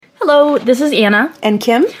Hello, this is Anna. And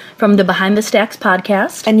Kim. From the Behind the Stacks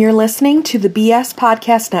podcast. And you're listening to the BS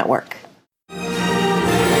Podcast Network.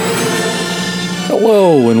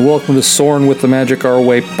 Hello, and welcome to Soarin' with the Magic Our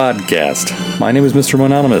Way podcast. My name is Mr.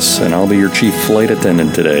 Mononymous, and I'll be your chief flight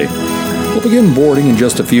attendant today. We'll begin boarding in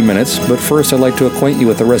just a few minutes, but first I'd like to acquaint you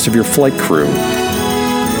with the rest of your flight crew.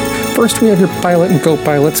 First, we have your pilot and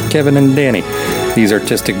co-pilots, Kevin and Danny. These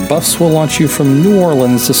artistic buffs will launch you from New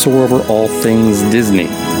Orleans to soar over all things Disney.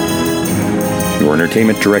 Your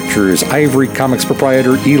entertainment director is Ivory Comics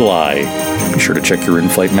proprietor Eli. Be sure to check your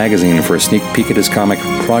in-flight magazine for a sneak peek at his comic,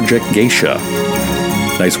 Project Geisha.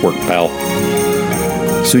 Nice work, pal.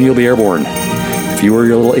 Soon you'll be airborne. If you or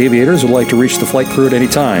your little aviators would like to reach the flight crew at any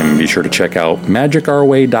time, be sure to check out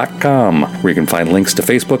magicourway.com, where you can find links to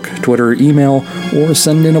Facebook, Twitter, email, or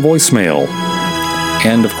send in a voicemail.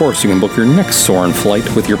 And of course, you can book your next Soarin'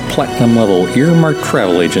 flight with your platinum level earmarked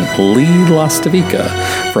travel agent, Lee Lastavica,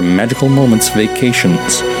 from Magical Moments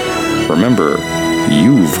Vacations. Remember,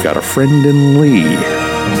 you've got a friend in Lee.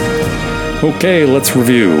 Okay, let's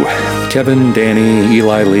review. Kevin, Danny,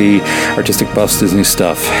 Eli, Lee, artistic buffs, Disney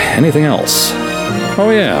stuff. Anything else? Oh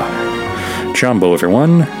yeah. Jumbo,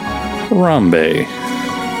 everyone. Harambe.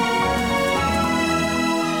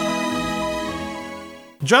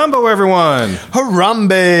 Jumbo, everyone.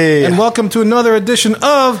 Harambe. And welcome to another edition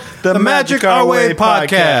of the Magic Our Way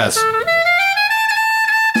podcast.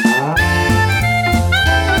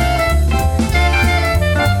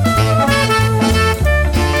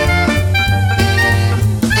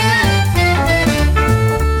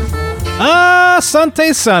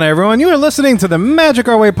 Asante Sana, everyone. You are listening to the Magic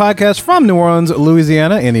Our Way podcast from New Orleans,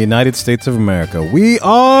 Louisiana, in the United States of America. We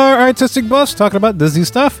are artistic buffs talking about Disney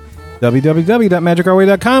stuff.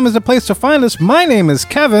 www.magicourway.com is the place to find us. My name is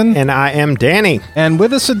Kevin. And I am Danny. And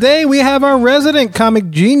with us today, we have our resident comic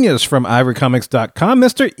genius from ivorycomics.com,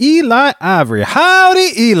 Mr. Eli Ivory.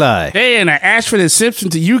 Howdy, Eli. Hey, and Ashford and Simpson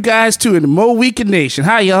to you guys, too, in the Mo Weekend Nation.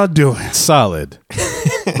 How y'all doing? Solid.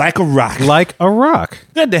 Like a rock. Like a rock.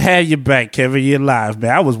 Good to have you back, Kevin. You're alive,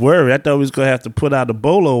 man. I was worried. I thought we was going to have to put out a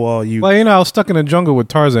bolo on you. Well, I was stuck in the jungle with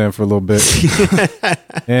Tarzan for a little bit.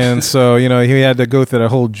 And so, he had to go through that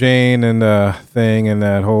whole Jane and thing and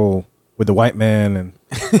that whole with the white man and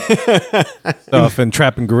stuff and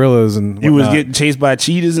trapping gorillas and whatnot. You was getting chased by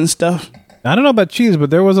cheetahs and stuff? I don't know about cheetahs, but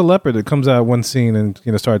there was a leopard that comes out one scene and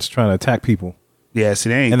starts trying to attack people. Yeah, see,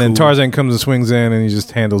 they ain't and cool. then Tarzan comes and swings in and he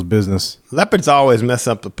just handles business. Leopards always mess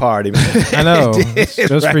up the party, man. I know.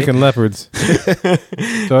 Those right? Freaking leopards.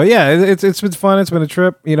 So, yeah, it's been fun. It's been a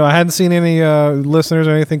trip. I hadn't seen any listeners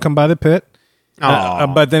or anything come by the pit.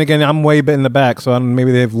 But then again, I'm way in the back, so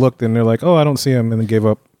maybe they've looked and they're like, oh, I don't see him, and then gave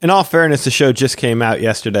up. In all fairness, the show just came out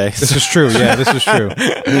yesterday. This is true. Yeah, this is true.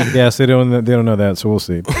 Yes, they don't know that, so we'll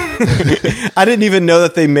see. I didn't even know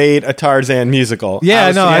that they made a Tarzan musical. Yeah,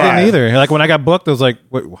 I didn't either. Like when I got booked, I was like,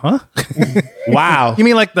 "Wait, huh? Wow. You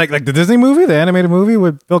mean like the Disney movie, the animated movie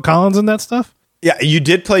with Phil Collins and that stuff?" Yeah, you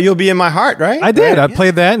did play You'll Be in My Heart, right? I did. I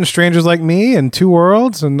played that and Strangers Like Me and Two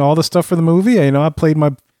Worlds and all the stuff for the movie. I played my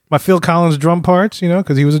Phil Collins drum parts,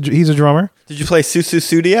 because he's a drummer. Did you play Susu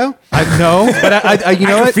Studio? No, but I I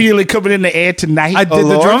can feel it coming in the air tonight. I did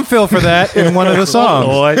the drum fill for that in one of the songs.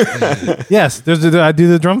 Lord. Yes, I do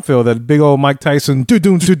the drum fill, that big old Mike Tyson. Oh,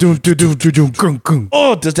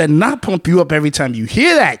 does that not pump you up every time you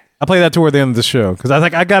hear that? I play that toward the end of the show because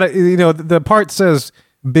I got to, the part says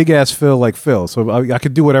big ass Phil like Phil, so I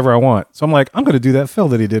could do whatever I want. So I'm like, I'm going to do that fill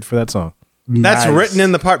that he did for that song. That's nice. Written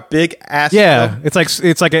in the part big ass yeah, Phil?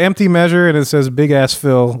 it's like an empty measure and it says big ass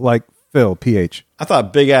Phil like Phil, PH. I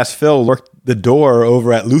thought big ass Phil worked the door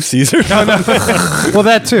over at Lucy's or something. No. Well,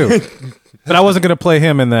 that too. But I wasn't going to play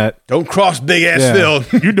him in that. Don't cross big ass Phil.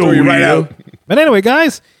 You know you right out. But anyway,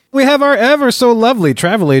 guys, we have our ever so lovely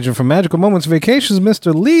travel agent from Magical Moments Vacations,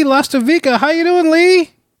 Mr. Lee Lastavica. How you doing, Lee?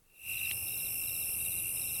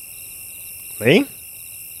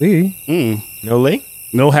 Lee? No Lee?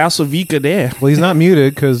 No House of Vika there. Well, he's not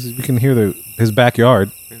muted because we can hear his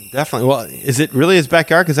backyard. Definitely. Well, is it really his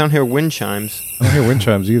backyard? Because I don't hear wind chimes. I don't hear wind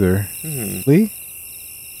chimes either. Lee?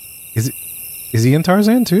 Is he in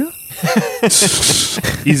Tarzan too?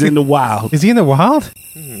 He's in the wild. Is he in the wild?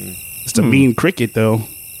 It's a mean cricket, though.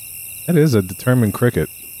 That is a determined cricket.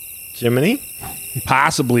 Jiminy?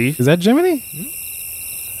 Possibly. Is that Jiminy?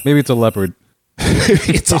 Maybe it's a leopard.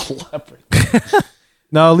 It's a leopard.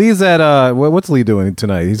 No, Lee's at, what's Lee doing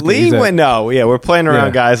tonight? We're playing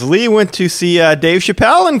around, guys. Lee went to see Dave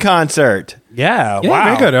Chappelle in concert. Yeah, Yeah, wow.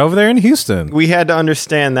 very good. Over there in Houston. We had to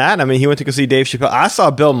understand that. I mean, he went to go see Dave Chappelle. I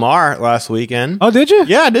saw Bill Maher last weekend. Oh, did you?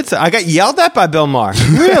 Yeah, I did. I got yelled at by Bill Maher.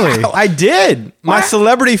 Really? I did. My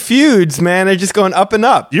celebrity feuds, man, are just going up and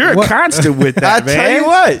up. You're a constant with that, I man. tell you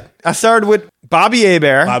what. I started with Bobby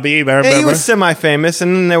Hebert. Bobby Hebert, Yeah, he remember? was semi-famous,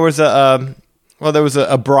 and then there was a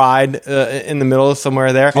bride in the middle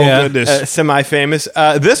somewhere there. Oh, Yeah. goodness. Semi-famous.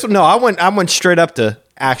 This one, no, I went straight up to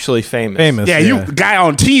actually famous. Famous. Yeah, you guy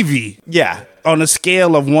on TV Yeah. on a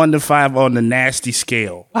scale of 1 to 5 on the nasty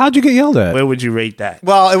scale. How'd you get yelled at? Where would you rate that?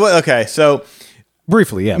 Well, it was okay. So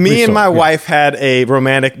Briefly, yeah. me brief and my story, yeah. wife had a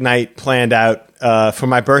romantic night planned out for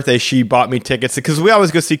my birthday. She bought me tickets because we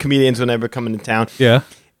always go see comedians whenever coming to town. Yeah.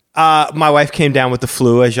 My wife came down with the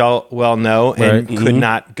flu, as y'all well know, and Right. could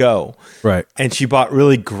not go. Right. And she bought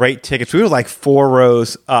really great tickets. We were like 4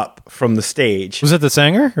 rows up from the stage. Was it the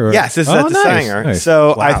Sanger? Or? Yes, this is Oh, at the nice, Sanger. nice.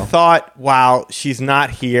 So I Wow. thought, wow, she's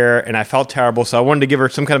not here, and I felt terrible. So I wanted to give her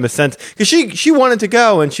some kind of a sense because she wanted to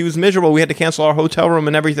go and she was miserable. We had to cancel our hotel room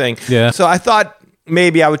and everything. Yeah. So I thought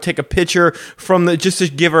maybe I would take a picture from just to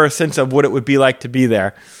give her a sense of what it would be like to be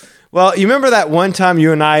there. Well, you remember that one time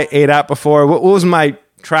you and I ate out before? What was my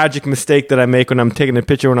tragic mistake that I make when I'm taking a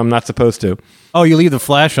picture when I'm not supposed to? Oh, you leave the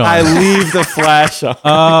flash on. I leave the flash on.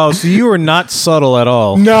 Oh, so you were not subtle at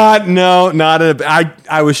all. Not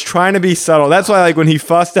I was trying to be subtle. That's why, like, when he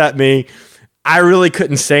fussed at me, I really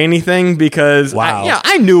couldn't say anything because Wow.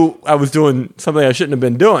 I knew I was doing something I shouldn't have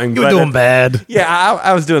been doing. You were but, doing bad. Yeah,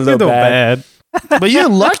 I was doing a You're little doing bad. bad. But you're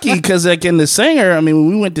lucky because, like, in The Singer, I mean,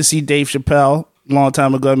 when we went to see Dave Chappelle a long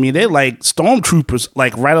time ago, I mean, they're like stormtroopers,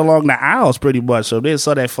 like, right along the aisles pretty much. So they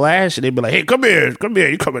saw that flash and they'd be like, hey, come here,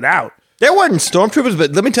 you're coming out. There wasn't stormtroopers,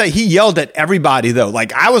 but let me tell you, he yelled at everybody though.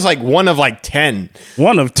 Like I was like one of like 10.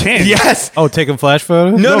 1 of 10. Yes. Oh, taking flash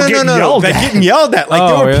photos? No. getting yelled Like at. getting yelled at. Like Oh,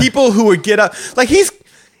 there were yeah. people who would get up. Like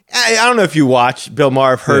I don't know if you watch Bill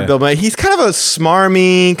Maher, have heard Yeah. Bill Maher. He's kind of a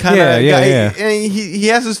smarmy kind Yeah, of yeah, guy. yeah. And he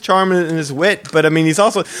has his charm and his wit, but I mean, he's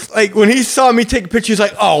also like when he saw me take a picture, he's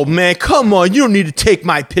like, "Oh man, come on, you don't need to take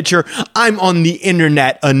my picture. I'm on the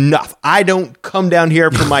internet enough. I don't come down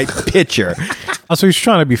here for my picture." Oh, so he's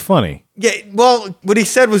trying to be funny. Yeah, well, what he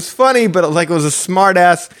said was funny, but like it was a smart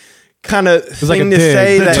ass kind of like thing a to dig.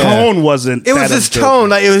 say. The that tone wasn't. It was that his obtrusive. tone.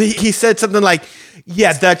 Like he said something like,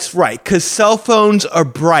 "Yeah, that's right, because cell phones are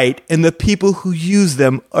bright, and the people who use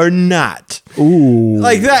them are not." Ooh,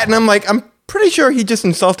 like that. And I'm like, I'm pretty sure he just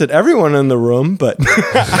insulted everyone in the room, but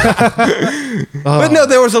but no,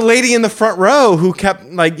 there was a lady in the front row who kept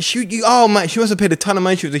like she must have paid a ton of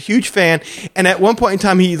money. She was a huge fan, and at one point in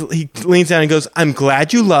time, he leans down and goes, "I'm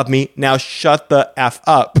glad you love me. Now shut the F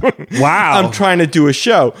up." Wow. I'm trying to do a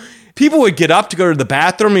show. People would get up to go to the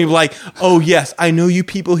bathroom and be like, "Oh yes, I know you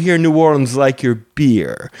people here in New Orleans like your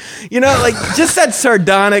beer." You know, like just that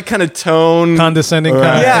sardonic kind of tone. Condescending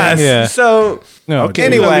kind of Yes. thing. Yeah. So No, Okay,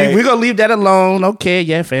 anyway, we're gonna leave that alone. Okay,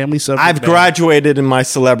 yeah, family subject. I've graduated in my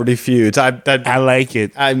celebrity feuds. I like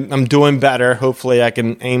it. I'm doing better. Hopefully, I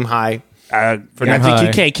can aim high. I think high.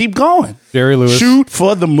 you can. Keep going. Jerry Lewis. Shoot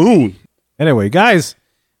for the moon. Anyway, guys,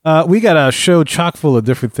 we got a show chock full of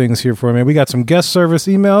different things here for me. We got some guest service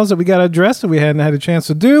emails that we got to address that we hadn't had a chance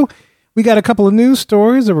to do. We got a couple of news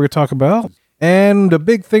stories that we're going to talk about. And the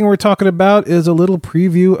big thing we're talking about is a little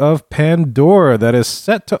preview of Pandora that is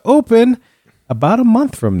set to open about a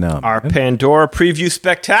month from now. Our Pandora preview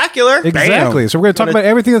spectacular. Exactly. So we're going to talk about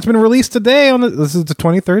everything that's been released today. This is the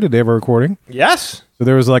 23rd, the day of our recording. Yes. So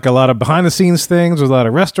there was like a lot of behind the scenes things. There was a lot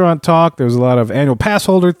of restaurant talk. There was a lot of annual pass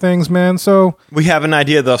holder things, man. So We have an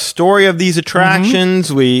idea of the story of these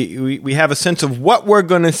attractions. We have a sense of what we're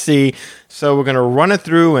going to see. So we're going to run it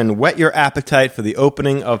through and whet your appetite for the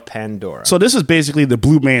opening of Pandora. So this is basically the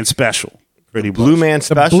Blue Man special. Pretty Blue much. Man the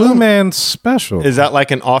special. Blue Man special. Is that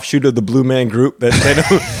like an offshoot of the Blue Man Group that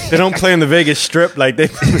they don't play in the Vegas Strip like they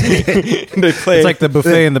they play? It's like the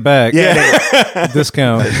buffet in the back. yeah,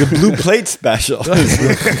 Discount. the Blue Plate special.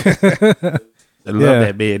 I love Yeah.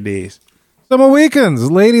 that mayonnaise. Summer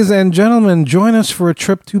weekends, ladies and gentlemen, join us for a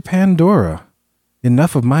trip to Pandora.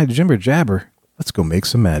 Enough of my jibber jabber. Let's go make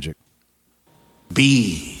some magic.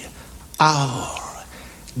 Be our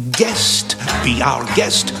guest. Be our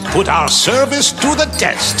guest. Put our service to the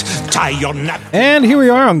test. Tie your napkin. And here we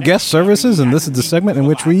are on guest services, and this is the segment in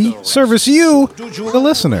which we service you, the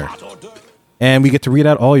listener. And we get to read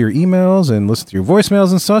out all your emails and listen to your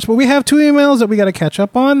voicemails and such. But we have 2 emails that we got to catch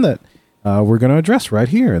up on that we're going to address right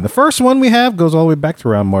here. And the first one we have goes all the way back to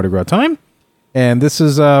around Mardi Gras time. And this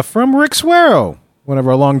is from Rick Swerow, one of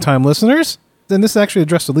our longtime listeners. And this is actually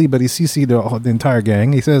addressed to Lee, but he CC'd the entire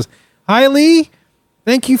gang. He says, "Hi, Lee.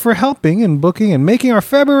 Thank you for helping and booking and making our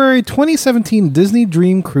February 2017 Disney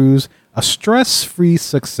Dream Cruise a stress-free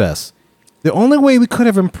success. The only way we could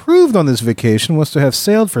have improved on this vacation was to have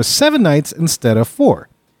sailed for 7 nights instead of 4.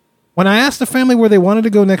 When I asked the family where they wanted to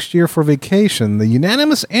go next year for vacation, the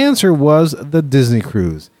unanimous answer was the Disney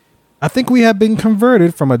cruise. I think we have been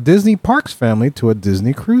converted from a Disney Parks family to a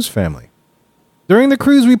Disney Cruise family. During the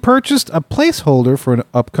cruise, we purchased a placeholder for an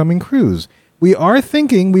upcoming cruise. We are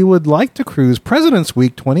thinking we would like to cruise President's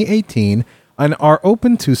Week 2018 and are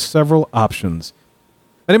open to several options.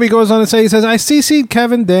 And then he goes on to say, he says, I CC'd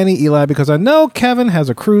Kevin, Danny, Eli, because I know Kevin has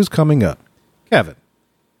a cruise coming up. Kevin,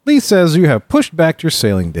 Lee says you have pushed back your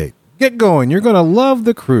sailing date. Get going. You're going to love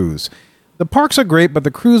the cruise. The parks are great, but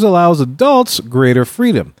the cruise allows adults greater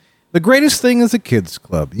freedom. The greatest thing is the kids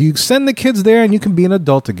club. You send the kids there and you can be an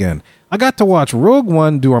adult again. I got to watch Rogue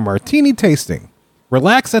One do a martini tasting,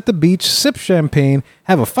 relax at the beach, sip champagne,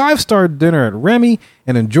 have a 5-star dinner at Remy,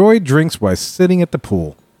 and enjoy drinks while sitting at the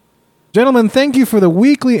pool. Gentlemen, thank you for the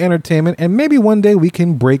weekly entertainment, and maybe one day we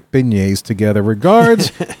can break beignets together.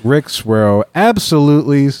 Regards, Rick Swero.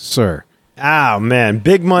 Absolutely, sir. Oh, man.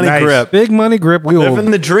 Big money grip. Big money grip. We will Living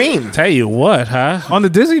the dream. Tell you what, huh? on the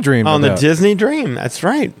Disney Dream. On no the doubt. Disney dream. That's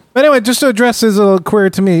right. But anyway, just to address his little query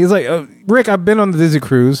to me, he's like, Rick, I've been on the Disney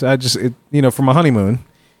cruise. For my honeymoon.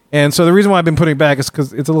 And so the reason why I've been putting it back is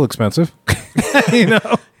because it's a little expensive.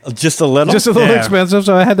 Just a little? Just a little expensive.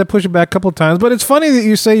 So I had to push it back a couple of times. But it's funny that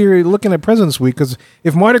you say you're looking at President's Week, because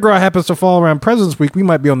if Mardi Gras happens to fall around President's Week, we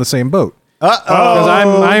might be on the same boat. Because I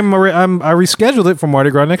rescheduled it for Mardi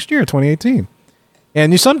Gras next year, 2018.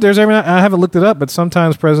 And I haven't looked it up, but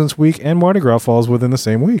sometimes President's Week and Mardi Gras falls within the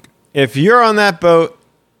same week. If you're on that boat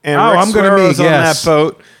and Rick I'm gonna Swero's be, on yes. that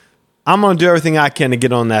boat, I'm going to do everything I can to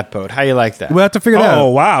get on that boat. How you like that? We'll have to figure it out. Oh,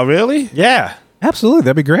 wow, really? Yeah. Absolutely.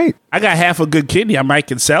 That'd be great. I got half a good kidney. I might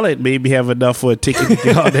can sell it. Maybe have enough for a ticket to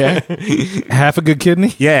get on there. Half a good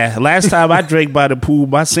kidney? Yeah, last time I drank by the pool,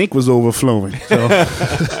 my sink was overflowing. So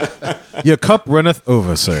Your cup runneth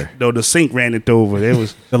over, sir. no, the sink ran it over. It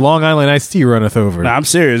was. The Long Island iced tea runneth over. No, I'm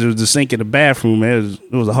serious. It was the sink in the bathroom. It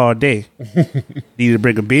was a hard day. Needed to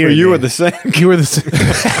bring a beer. So in you there. were the same. You were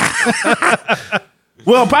the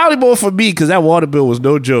Well, probably more for me because that water bill was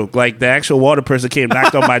no joke. Like the actual water person came,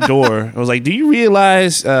 knocked on my door. I was like, "Do you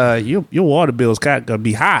realize your water bill is gonna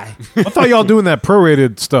be high?" I thought y'all doing that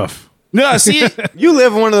prorated stuff. No, see, You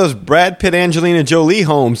live in one of those Brad Pitt, Angelina Jolie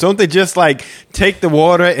homes. Don't they just like take the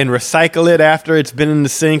water and recycle it after it's been in the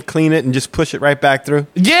sink, clean it, and just push it right back through?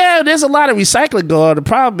 yeah, there's a lot of recycling going on. The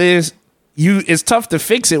problem is, it's tough to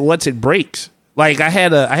fix it once it breaks. Like I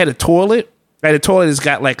had a toilet. The toilet has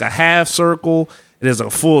got like a half circle. It is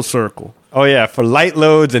a full circle. Oh, yeah, for light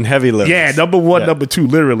loads and heavy loads. Yeah, number one, Yeah. number two,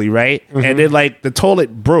 literally, right? And then, like, the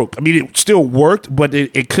toilet broke. I mean, it still worked, but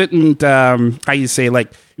it couldn't, how you say,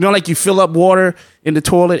 like, like you fill up water in the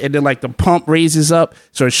toilet and then, like, the pump raises up,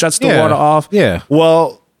 so it shuts the Yeah, water off. yeah.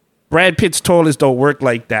 Well, Brad Pitt's toilets don't work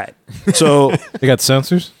like that. So They got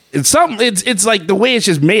sensors? it's like the way it's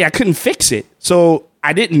just made, I couldn't fix it. So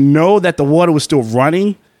I didn't know that the water was still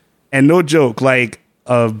running. And no joke, like,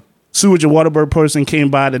 sewage and waterbird person came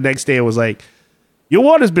by the next day and was like, your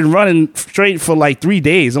water's been running straight for like 3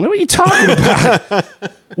 days. I'm like, what are you talking about?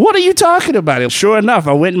 What are you talking about? And sure enough,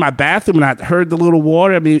 I went in my bathroom and I heard the little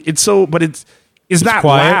water. I mean, it's not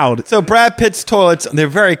quiet? loud. So Brad Pitt's toilets, they're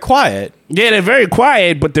very quiet. Yeah, they're very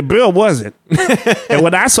quiet, but the bill wasn't. And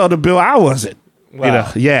when I saw the bill, I wasn't. Wow.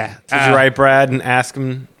 Yeah. Did you write Brad and ask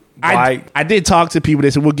him why? I did talk to people.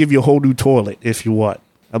 They said, we'll give you a whole new toilet if you want.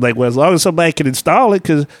 I'm like, well, as long as somebody can install it,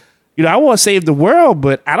 because I want to save the world,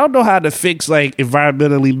 but I don't know how to fix like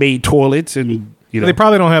environmentally made toilets, and They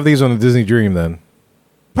probably don't have these on the Disney Dream then.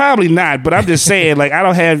 probably not. But I'm just saying, like, I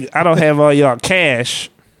don't have all y'all cash,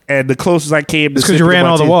 and the closest I came, It's because you ran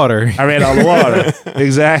all the water. I ran all the water.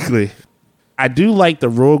 Exactly. I do like the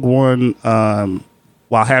Rogue One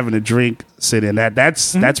while having a drink sitting.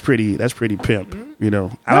 That's pretty pimp. I don't know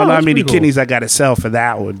how that's many pretty cool. kidneys I got to sell for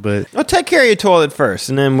that one, but Well, take care of your toilet first,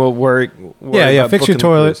 and then we'll worry Yeah, about fix your booking the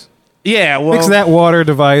toilet. cruise. yeah. Well, Fix that water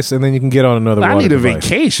device, and then you can get on another I water need a device.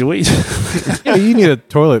 vacation. Wait. Yeah, you need a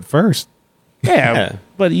toilet first. Yeah,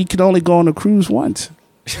 but you can only go on a cruise once.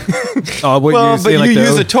 Oh, what, Well, you're but saying, like you the-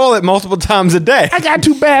 use a toilet multiple times a day. I got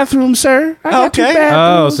 2 bathrooms, sir. I got 2 Okay.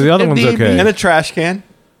 bathrooms. Oh, so the other If one's need okay. be. And a trash can.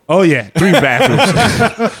 Oh yeah, 3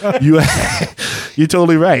 bathrooms. You're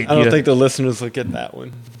totally right. I don't Yeah. think the listeners will get that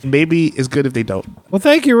one. Maybe it's good if they don't. Well,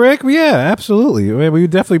 thank you, Rick. Well, yeah, absolutely. I mean, we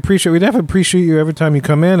definitely appreciate you every time you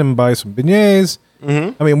come in and buy some beignets.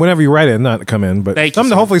 Mm-hmm. I mean, whenever you write in, not come in, but Thank you,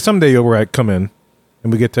 sir. hopefully someday you'll come in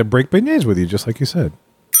and we get to break beignets with you, just like you said.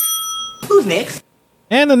 Who's next?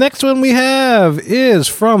 And the next one we have is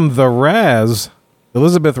from the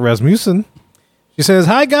Elizabeth Rasmussen. She says,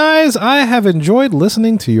 "Hi guys, I have enjoyed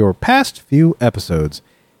listening to your past few episodes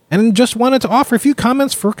and just wanted to offer a few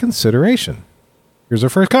comments for consideration." Here's her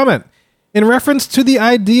first comment. "In reference to the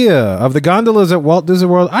idea of the gondolas at Walt Disney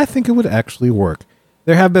World, I think it would actually work.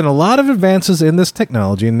 There have been a lot of advances in this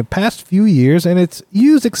technology in the past few years, and it's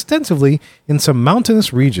used extensively in some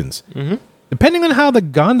mountainous regions. Depending on how the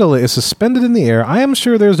gondola is suspended in the air, I am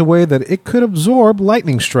sure there's a way that it could absorb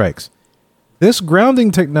lightning strikes. This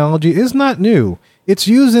grounding technology is not new. It's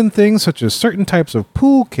used in things such as certain types of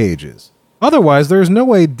pool cages. Otherwise, there is no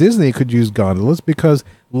way Disney could use gondolas because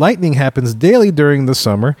lightning happens daily during the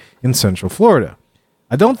summer in Central Florida.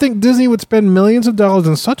 I don't think Disney would spend millions of dollars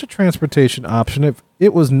on such a transportation option if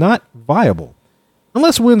it was not viable.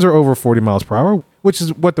 Unless winds are over 40 miles per hour, which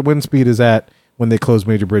is what the wind speed is at when they close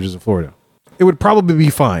major bridges in Florida. It would probably be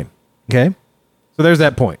fine. Okay? So there's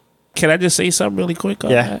that point. Can I just say something really quick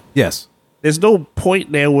on that? Yes. There's no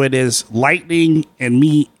point there where there's lightning and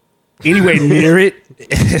me anywhere near it.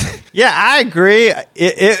 Yeah, I agree.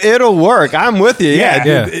 It'll work. I'm with you.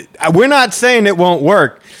 Yeah. We're not saying it won't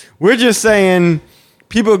work. We're just saying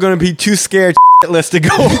people are going to be too scared shitless to go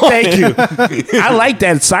on. Thank you. I like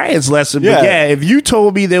that science lesson. But yeah, if you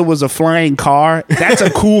told me there was a flying car, that's a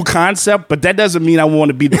cool concept, but that doesn't mean I want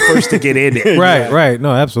to be the first to get in it. Right.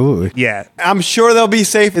 No, absolutely. Yeah. I'm sure they'll be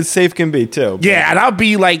safe as safe can be, too. Yeah, and I'll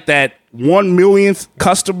be like that 1 millionth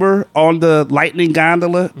customer on the Lightning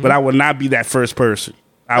gondola, but I will not be that first person.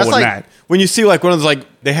 I will not. When you see like one of those, like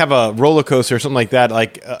they have a roller coaster or something like that,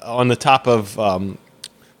 like on the top of one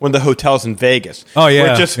of the hotels in Vegas. Oh, yeah.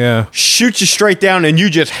 Where it just shoots you straight down and you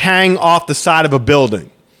just hang off the side of a building.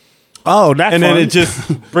 Oh, that's And fun. then it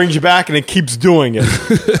just brings you back and it keeps doing it.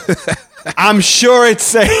 I'm sure it's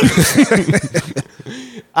safe.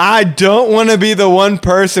 I don't want to be the one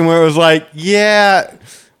person where it was like, yeah,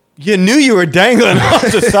 you knew you were dangling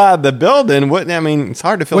off the side of the building. What? I mean, it's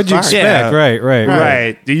hard to feel What'd you sorry. expect?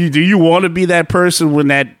 Right. Do you want to be that person when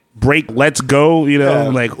that brake lets go? You know,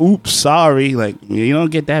 like, oops, sorry. Like, you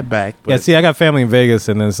don't get that back. But. Yeah, see, I got family in Vegas,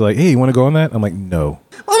 and it's like, hey, you want to go on that? I'm like, no.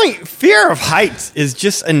 Well, I mean, fear of heights is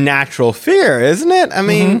just a natural fear, isn't it? I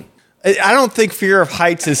mean, I don't think fear of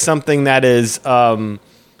heights is something that is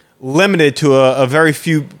limited to a very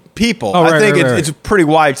few people. Oh, I think right. it's pretty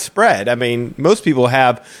widespread. I mean, most people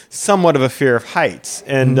have somewhat of a fear of heights.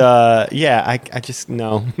 And I just,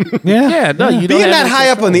 no. Yeah. No, you don't Being have that no high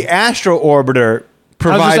up on the Astro Orbiter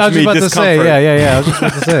provides I was me just about discomfort. to say, yeah. I was just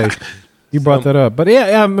about to say. You brought that up. But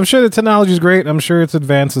yeah, I'm sure the technology is great. I'm sure it's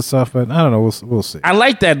advanced and stuff, but I don't know. We'll see. I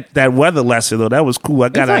like that weather lesson, though. That was cool. I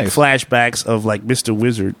got It's like flashbacks of like Mr.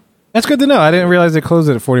 Wizard. That's good to know. I didn't realize they closed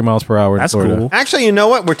it at 40 miles per hour in That's Florida. cool. Actually, you know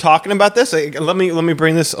what? We're talking about this. Let me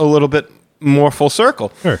bring this a little bit more full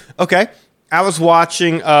circle. Sure. Okay. I was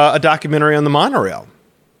watching a documentary on the monorail.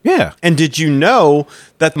 Yeah. And did you know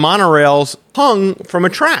that monorails hung from a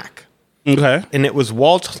track? Okay. And it was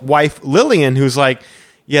Walt's wife, Lillian, who's like,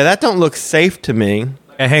 yeah, that don't look safe to me.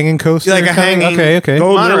 A hanging coaster? Like a hanging Okay.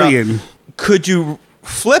 Go monorail. Lillian. Could you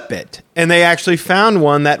flip it? And they actually found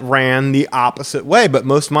one that ran the opposite way, but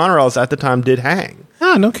most monorails at the time did hang.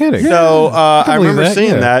 Ah, no kidding. So I believe remember that,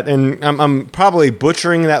 seeing yeah. that, and I'm probably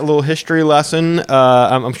butchering that little history lesson.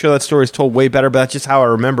 I'm sure that story is told way better, but that's just how I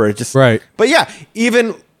remember it. Just Right. But yeah,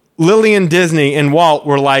 even Lillian Disney and Walt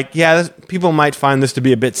were like, yeah, people might find this to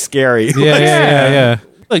be a bit scary. Yeah.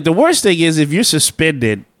 Like, the worst thing is if you're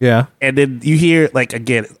suspended Yeah. and then you hear, like,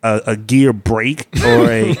 again, a gear break or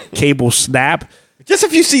a cable snap. Just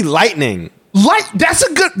if you see lightning, That's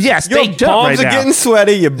a good, yes, your they jump palms right are now. getting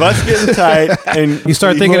sweaty, your butt's getting tight, and You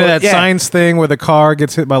start thinking of that Yeah. science thing where the car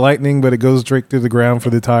gets hit by lightning, but it goes straight through the ground for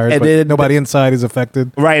the tires, And but then nobody inside is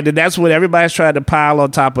affected. Right, and that's when everybody's trying to pile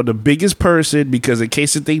on top of the biggest person because in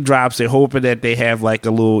case the thing drops, they're hoping that they have like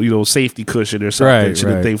a little, safety cushion or something Right, should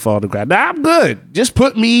the right. thing fall to the ground. Nah, I'm good. Just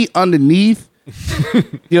put me underneath.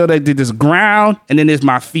 They did this ground, and then there's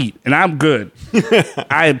my feet, and I'm good.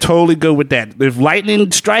 I am totally good with that. If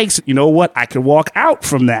lightning strikes, you know what? I can walk out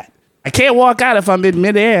from that. I can't walk out if I'm in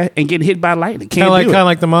midair and get hit by lightning. Can't Kind do of it.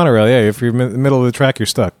 like the monorail. Yeah, if you're in the middle of the track, you're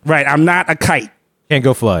stuck. Right, I'm not a kite. Can't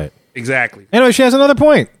go fly it. Exactly. Anyway, she has another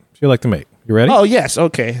point she'd like to make. You ready? Oh, yes.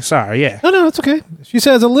 Okay. Sorry. Yeah. No, it's okay. She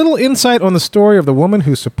says a little insight on the story of the woman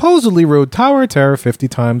who supposedly rode Tower of Terror 50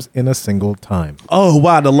 times in a single time. Oh,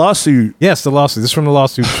 wow. The lawsuit. Yes, the lawsuit. This is from the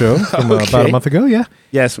lawsuit show from about a month ago. Yeah.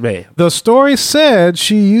 Yes, man. The story said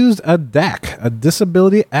she used a DAC, a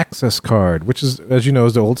disability access card, which is, as you know,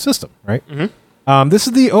 is the old system, right? Mm-hmm. This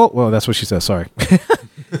is the old. Well, that's what she says. Sorry.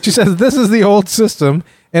 She says this is the old system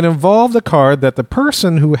and involved a card that the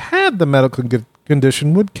person who had the medical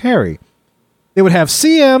condition would carry. They would have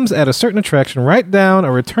CMs at a certain attraction write down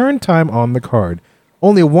a return time on the card.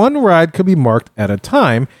 Only one ride could be marked at a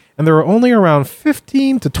time, and there were only around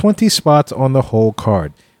 15 to 20 spots on the whole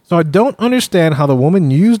card. So I don't understand how the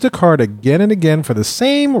woman used the card again and again for the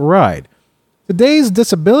same ride. Today's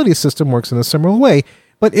disability system works in a similar way,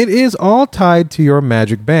 but it is all tied to your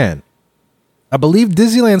Magic Band. I believe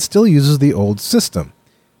Disneyland still uses the old system.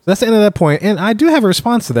 So that's the end of that point, and I do have a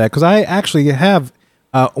response to that because I actually have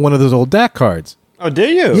one of those old DAC cards. Oh, do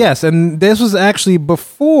you? Yes, and this was actually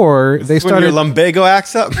before they When started. your lumbago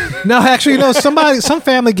acts up? No, actually, no. Some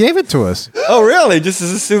family gave it to us. Oh, really? Just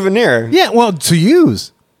as a souvenir? Yeah, well, to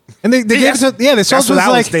use, and they gave it to. Yeah, they sold That's it what as I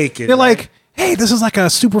was like thinking, they're right? like, hey, this is like a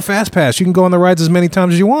super fast pass. You can go on the rides as many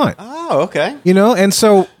times as you want. Oh, okay. You know, and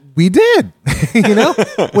so we did. You know,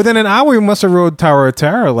 within an hour, we must have rode Tower of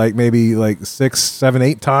Terror like maybe like 6, 7,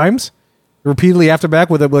 8 times, repeatedly after back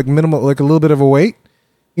with a like minimal, like a little bit of a wait.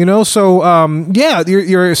 You know, so yeah,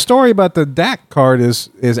 your story about the DAC card is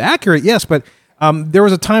accurate, yes, but there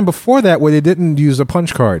was a time before that where they didn't use a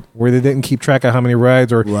punch card, where they didn't keep track of how many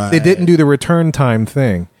rides, or they didn't do the return time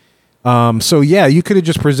thing. So yeah, you could have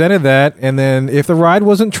just presented that, and then if the ride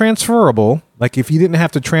wasn't transferable, like if you didn't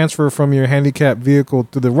have to transfer from your handicapped vehicle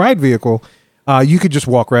to the ride vehicle, you could just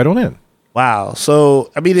walk right on in. Wow.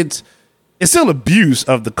 So I mean, it's still abuse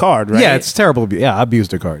of the card, right? Yeah, it's terrible. Yeah, I abused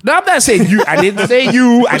the card. No, I'm not saying you. I didn't say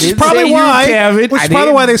you. I Which is didn't probably say why. you, Kevin. Which is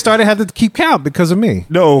probably why they started having to keep count because of me.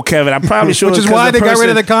 No, Kevin. I'm probably sure. Which is it's 'cause why the they got rid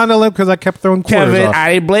of the person- condo limp because I kept throwing quarters Kevin, off.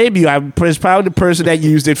 I didn't blame you. I'm probably the person that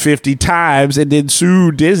used it 50 times and then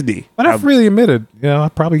sued Disney. But I've really admitted, I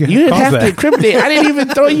probably get You didn't have that. to incriminate. I didn't even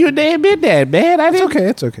throw your name in there, man. It's okay.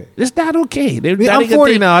 It's okay. It's not okay. I'm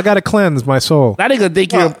 40 now. I got to cleanse my soul. Now they gonna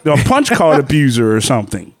think you're a punch card abuser or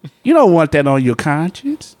something. You don't want that on your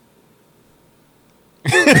conscience.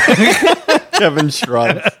 Kevin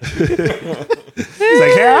shrugs. He's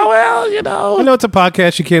like, yeah, well, I know it's a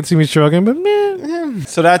podcast. You can't see me shrugging, but man.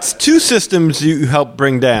 So that's 2 systems you helped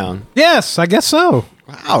bring down. Yes, I guess so.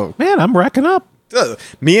 Wow. Man, I'm racking up.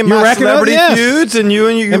 Me and You're my racking up, celebrity yes. feuds, and you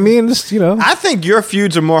and you. And me and this, I think your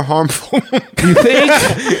feuds are more harmful. you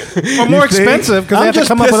think? are more expensive because they I'm have to just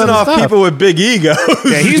come up with pissing other off stuff. people with big egos.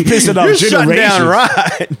 Yeah, he's pissing off You're shutting down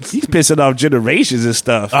generations. rides. He's pissing off generations and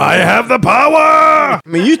stuff. I have the power. I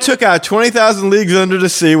mean, you took out 20,000 Leagues Under the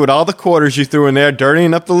Sea with all the quarters you threw in there,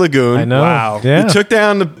 dirtying up the lagoon. I know. Wow. Yeah. You took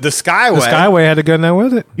down the Skyway. The Skyway had to go down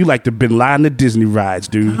with it. You like the Bin Laden of Disney rides,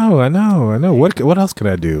 dude. Oh, I know. What else could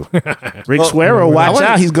I do? Rick Swearer, watch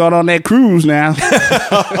out. He's going on that cruise now.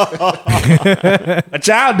 Watch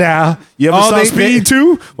out now. You ever Oh, saw they- Speed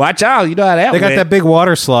 2? Watch out. You know how that They got went. that big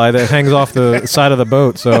water slide that hangs off the side of the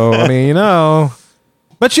boat. So, I mean,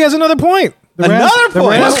 But she has another point. The Another Raz, point? The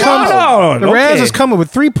Raz, What's comes, going on? the Raz Okay. is coming with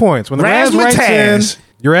 3 points. When the Raz writes Razzmatazz. in...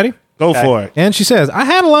 You ready? Go for it. And she says, I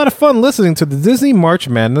had a lot of fun listening to the Disney March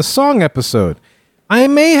Madness song episode. I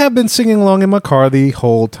may have been singing along in my car the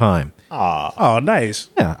whole time. Oh, nice.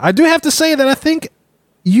 Yeah, I do have to say that I think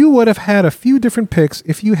you would have had a few different picks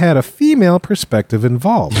if you had a female perspective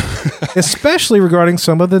involved, especially regarding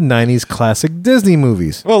some of the 90s classic Disney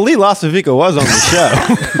movies. Well, Lee Lasavica was on the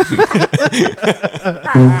show.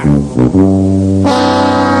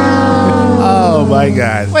 Oh, my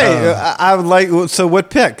God. Wait, I would like. So, what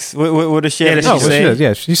picks? What does she have? Yeah, to does Oh, she say? well, she does,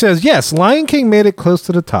 yes. She says, yes, Lion King made it close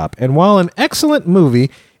to the top. And while an excellent movie,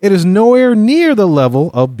 it is nowhere near the level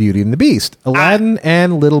of Beauty and the Beast, Aladdin,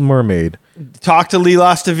 and Little Mermaid. Talk to Lee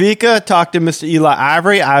Lastavica. Talk to Mr. Eli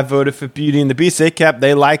Ivory. I voted for Beauty and the Beast.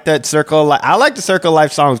 They liked that Circle of Life. I like the Circle of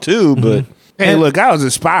Life song too, but Hey, look, I was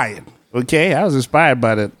inspired. Okay? I was inspired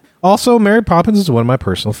by it. Also, Mary Poppins is one of my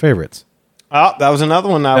personal favorites. oh, that was another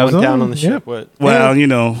one I That went was down another on the one, ship yeah. with. Well,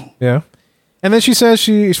 Yeah. And then she says,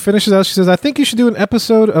 she finishes out, she says, I think you should do an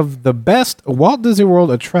episode of the best Walt Disney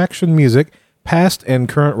World attraction music, past and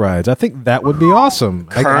current rides. I think that would be awesome.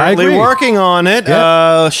 I Currently agree. working on it.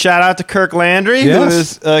 Yeah. Shout out to Kirk Landry, who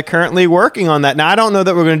Yes. is currently working on that. Now, I don't know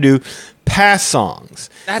that we're going to do past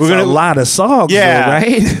songs. That's we're a lot of songs, Yeah, though,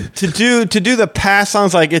 right? to do the past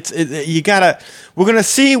songs, like you gotta. We're gonna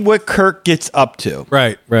see what Kirk gets up to,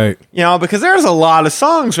 Right. because there's a lot of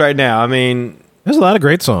songs right now. I mean, There's a lot of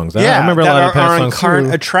great songs. I yeah, remember a that lot of are past in songs current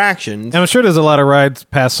too. attractions. And I'm sure there's a lot of rides,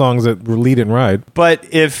 past songs that were lead and ride. But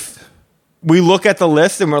if we look at the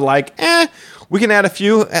list and we're like, we can add a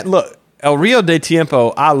few. Look, El Rio de Tiempo,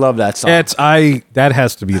 I love that song. That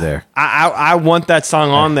has to be there. I want that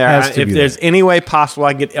song on there. has to If be there's any way possible,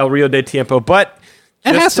 I can get El Rio de Tiempo. But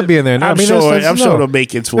It has to be in there. No, I'm I mean, sure there's it'll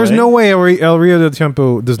make its way. There's no way El Rio de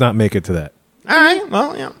Tiempo does not make it to that. All right.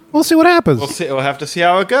 Well, yeah. We'll see what happens. We'll see. We'll have to see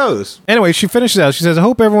how it goes. Anyway, she finishes out. She says, I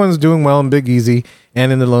hope everyone's doing well in Big Easy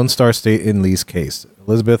and in the Lone Star State in Lee's case.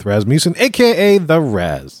 Elizabeth Rasmussen, a.k.a. The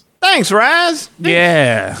Raz. Thanks, Raz.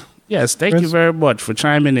 Yeah. Yes, thank Chris? you very much for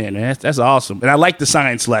chiming in. That's awesome. And I like the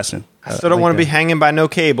science lesson. I still don't want to be hanging by no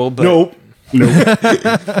cable, but Nope.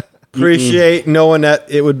 appreciate knowing that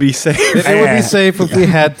it would be safe. It would be safe if we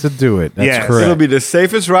had to do it. That's Yes. correct. It'll be the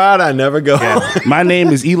safest ride I never go. My name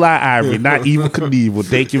is Eli Ivory, not Evil Knievel.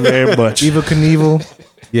 Thank you very much. Eva Knievel,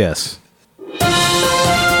 yes.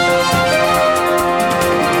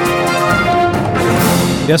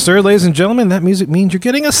 Yes, sir, ladies and gentlemen, that music means you're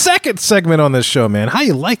getting a second segment on this show, man. How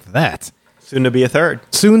you like that? Soon to be a third.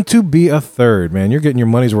 Soon to be a third, man. You're getting your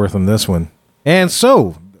money's worth on this one. And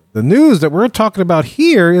so, the news that we're talking about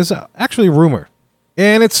here is actually a rumor.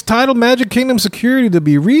 And it's titled Magic Kingdom Security to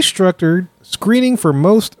be restructured, screening for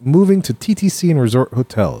most moving to TTC and resort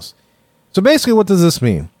hotels. So basically, what does this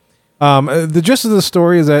mean? The gist of the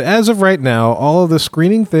story is that as of right now, all of the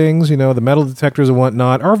screening things, the metal detectors and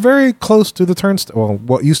whatnot, are very close to the turnstile. Well,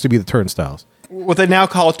 what used to be the turnstiles. What they now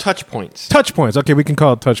call touch points. Touch points. Okay, we can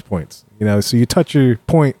call it touch points. So you touch your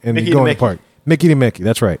point and Mickey you go to in the Mickey. park. Mickey to Mickey.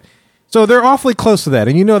 That's right. So they're awfully close to that,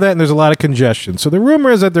 and you know that, and there's a lot of congestion. So the rumor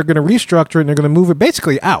is that they're going to restructure it, and they're going to move it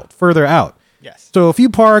basically out, further out. Yes. So if you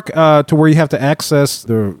park to where you have to access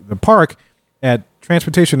the park at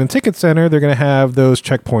Transportation and Ticket Center, they're going to have those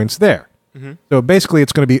checkpoints there. So basically,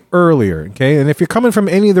 it's going to be earlier, okay? And if you're coming from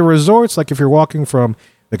any of the resorts, like if you're walking from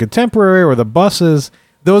the Contemporary or the buses,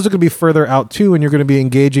 those are going to be further out too, and you're going to be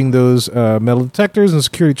engaging those metal detectors and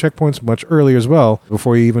security checkpoints much earlier as well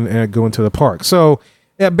before you even go into the park. So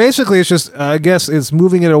yeah, basically, it's just I guess it's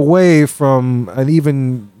moving it away from an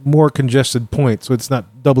even more congested point, so it's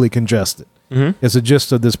not doubly congested. It's the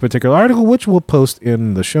gist of this particular article, which we'll post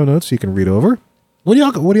in the show notes so you can read over. What do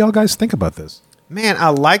y'all guys think about this? Man, I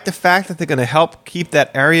like the fact that they're going to help keep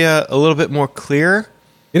that area a little bit more clear.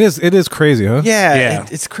 It is crazy, huh? Yeah.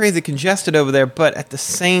 It's crazy congested over there, but at the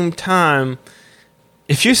same time,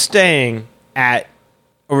 if you're staying at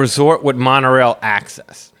a resort with monorail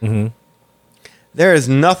access, there is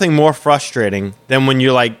nothing more frustrating than when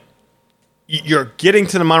you're getting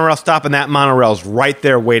to the monorail stop and that monorail's right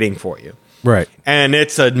there waiting for you. Right. And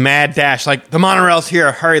it's a mad dash. Like, the monorail's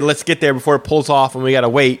here. Hurry, let's get there before it pulls off, and we got to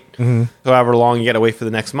wait however long you got to wait for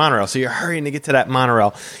the next monorail. So you're hurrying to get to that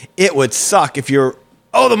monorail. It would suck if you're,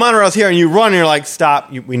 the monorail's here, and you run, and you're like,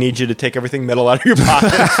 stop. We need you to take everything metal out of your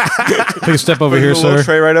pocket. Please step over Put here, a little sir.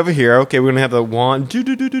 tray right over here. Okay, we're going to have the one.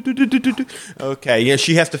 Okay, yeah,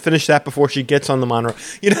 she has to finish that before she gets on the monorail.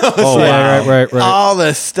 It's right. all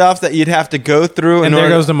the stuff that you'd have to go through. And there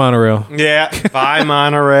goes the monorail. Yeah, bye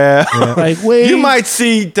monorail. Like, wait. You might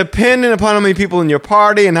see, depending upon how many people in your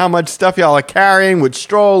party and how much stuff y'all are carrying with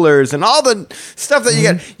strollers and all the stuff that you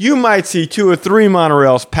get, you might see 2 or 3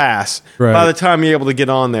 monorails pass by the time you're able to get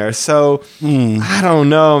on there. So, I don't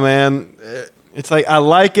know, man. It's like, I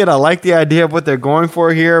like it. I like the idea of what they're going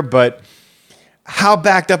for here, but how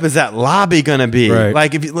backed up is that lobby going to be? Right.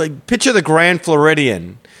 Like, if you picture the Grand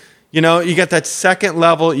Floridian. You got that second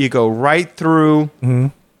level, you go right through.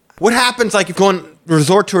 What happens, like, if going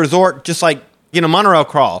resort to resort, just like, monorail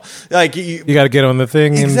crawl? Like, you You got to get on the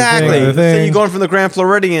thing. exactly. And the thing. So you're going from the Grand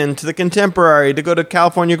Floridian to the Contemporary to go to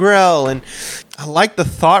California Grill. And I like the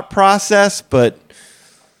thought process, but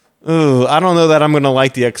I don't know that I'm going to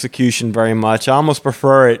like the execution very much. I almost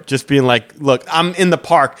prefer it just being like, look, I'm in the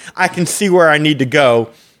park. I can see where I need to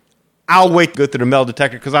go. I'll wait to go through the metal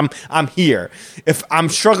detector because I'm here. If I'm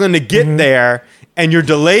struggling to get there and you're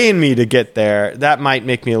delaying me to get there, that might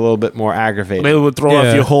make me a little bit more aggravated. It would throw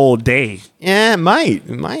off your whole day. Yeah, it might.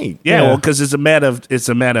 It might. Yeah, well, because it's a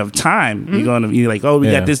matter of time. You're like,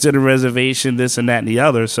 we got this dinner reservation, this and that and the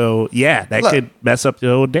other. So yeah, that could mess up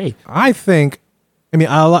your whole day. I think,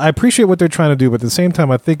 I appreciate what they're trying to do, but at the same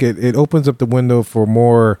time, I think it opens up the window for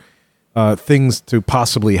more things to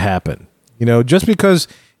possibly happen. Just because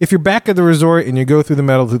if you're back at the resort and you go through the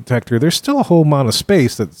metal detector, there's still a whole amount of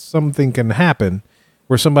space that something can happen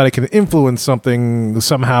where somebody can influence something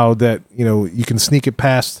somehow that, you can sneak it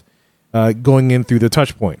past going in through the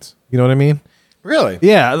touch points. You know what I mean? Really?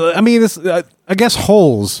 Yeah. It's, I guess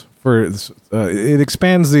holes for it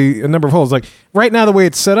expands the number of holes. Like right now, the way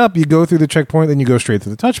it's set up, you go through the checkpoint, then you go straight to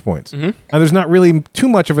the touch points. And there's not really too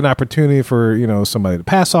much of an opportunity for somebody to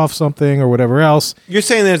pass off something or whatever else. You're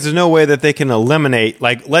saying there's no way that they can eliminate,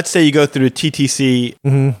 like, let's say you go through the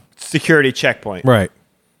TTC security checkpoint. Right.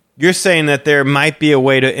 You're saying that there might be a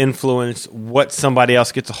way to influence what somebody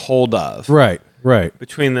else gets a hold of. Right.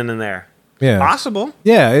 Between then and there. Yeah. Possible.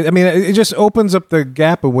 Yeah. It just opens up the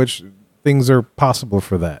gap in which things are possible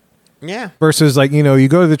for that. Yeah. Versus like, you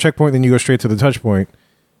go to the checkpoint, then you go straight to the touch point.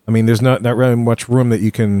 I mean, there's not really much room that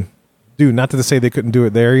you can do. Not to say they couldn't do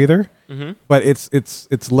it there either, but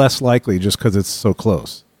it's less likely just because it's so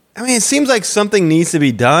close. I mean, it seems like something needs to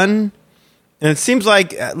be done. And it seems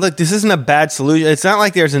like, look, this isn't a bad solution. It's not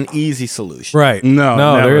like there's an easy solution. Right. No,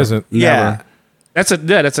 never. There isn't. Yeah. That's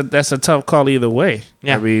a tough call either way.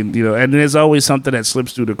 Yeah. I mean, and there's always something that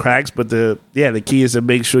slips through the cracks, but the key is to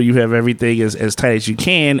make sure you have everything as tight as you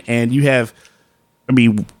can, and you have, I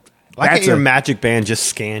mean, Why can't your Magic Band just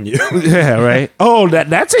scan you? yeah, right. Oh,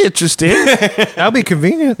 that's interesting. That'll be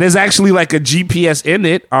convenient. There's actually like a GPS in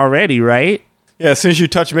it already, right? Yeah, as soon as you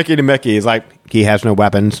touch Mickey to Mickey, it's like, he has no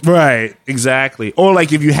weapons. Right, exactly. Or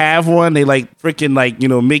like if you have one, they like freaking like,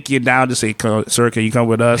 make you down to say, sir, can you come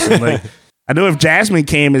with us? And like, I know if Jasmine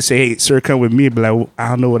came and say, hey, sir, come with me, but like, I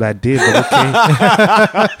don't know what I did, but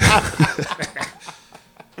okay.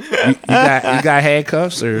 you got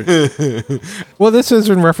handcuffs or? Well, this is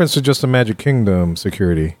in reference to just the Magic Kingdom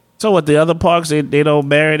security. So what, the other parks, they don't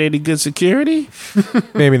merit any good security?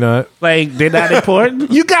 Maybe not. Like, they're not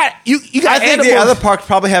important? You got I think animals. the other parks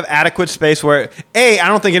probably have adequate space where, A, I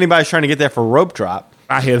don't think anybody's trying to get there for rope drop.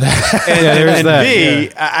 I hear that. And, Yeah, there's and that, B,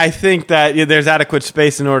 yeah. I think that there's adequate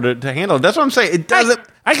space in order to handle it. That's what I'm saying. It doesn't.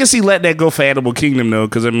 I can see letting that go for Animal Kingdom though,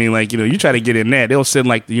 because I mean, like, you try to get in there, they'll send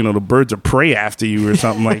like the birds of prey after you or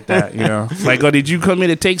something like that. Like, oh, did you come in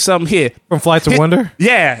to take something here? From Flights of Wonder?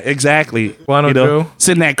 Yeah, exactly. Why don't you?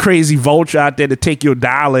 Send that crazy vulture out there to take your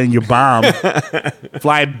dollar and your bomb,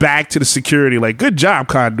 fly it back to the security. Like, good job,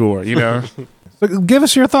 Condor. So give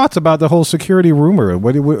us your thoughts about the whole security rumor.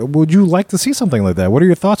 Would you like to see something like that? What are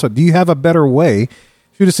your thoughts? Do you have a better way?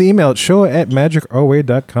 Shoot us an email at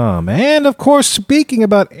show@magicourway.com. And, of course, speaking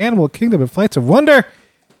about Animal Kingdom and Flights of Wonder,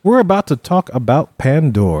 we're about to talk about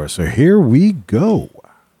Pandora. So here we go.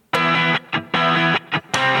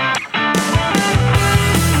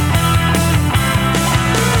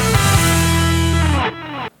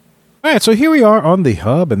 All right, so here we are on the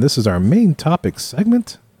hub, and this is our main topic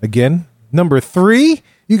segment. Again, number 3.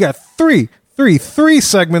 You got three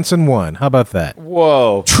segments in one. How about that?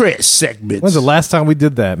 Whoa. Trish segments. When's the last time we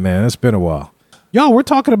did that, man? It's been a while. Y'all, we're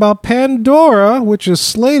talking about Pandora, which is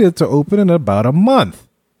slated to open in about a month.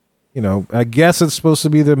 I guess it's supposed to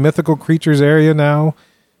be the mythical creatures area now,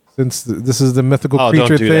 since this is the mythical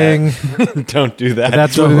creature don't do thing. That. Don't do that.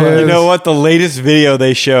 That's what it is. You know what? The latest video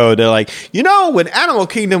they showed, they're like, when Animal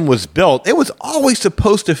Kingdom was built, it was always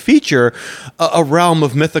supposed to feature a realm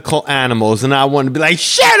of mythical animals. And I wanted to be like,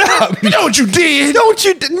 shut up! You know what you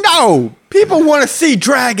did? No! People want to see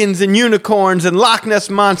dragons and unicorns and Loch Ness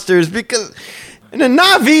monsters because... And the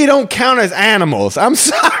Na'vi don't count as animals. I'm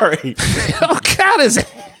sorry. don't count as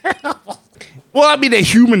animals. Well, I mean, they're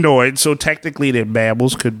humanoid, so technically they're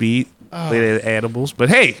mammals, could be they're animals. But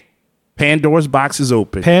hey, Pandora's box is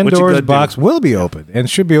open. Pandora's box will be open and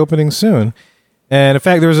should be opening soon. And in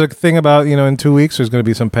fact, there's a thing about, in 2 weeks, there's going to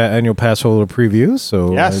be some annual pass holder previews.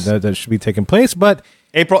 So yes. that should be taking place. But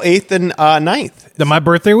April 8th and 9th. My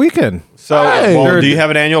birthday weekend. So, do you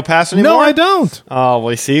have an annual pass anymore? No, I don't. Oh,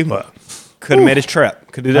 well, you see, could have made a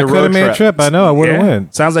trip. Could have made a trip. I know. I would have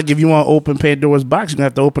went. Sounds like if you want to open Pandora's box, you're going to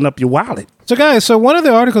have to open up your wallet. So, guys, one of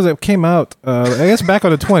the articles that came out, I guess back on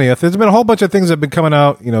the 20th, there's been a whole bunch of things that have been coming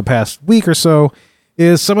out, past week or so,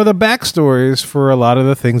 is some of the backstories for a lot of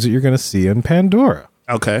the things that you're going to see in Pandora.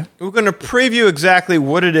 Okay. We're going to preview exactly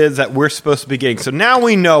what it is that we're supposed to be getting. So now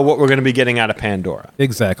we know what we're going to be getting out of Pandora.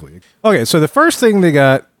 Exactly. Okay, so the first thing they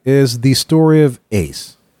got is the story of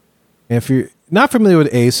Ace. And if you're not familiar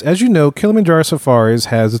with Ace, as you know, Kilimanjaro Safaris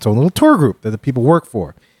has its own little tour group that the people work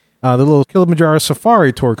for. The little Kilimanjaro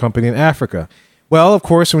Safari tour company in Africa. Well, of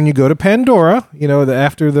course, when you go to Pandora,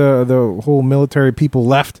 after the whole military people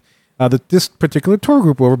left, this particular tour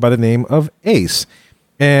group over by the name of Ace.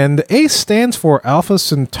 And ACE stands for Alpha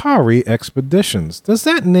Centauri Expeditions. Does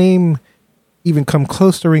that name even come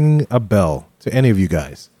close to ringing a bell to any of you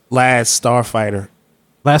guys? Last Starfighter.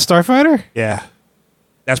 Last Starfighter? Yeah.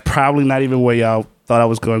 That's probably not even where y'all thought I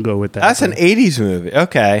was going to go with that. That's an 80s movie.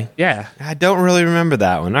 Okay. Yeah. I don't really remember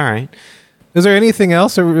that one. All right. Is there anything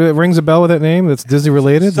else that rings a bell with that name that's Disney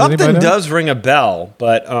related? Something does ring a bell,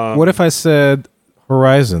 but... what if I said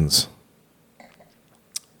Horizons?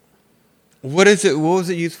 What is it? What was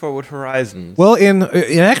it used for with Horizons? Well, in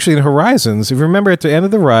Horizons, if you remember at the end of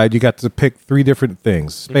the ride, you got to pick 3 different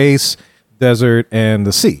things: space, desert, and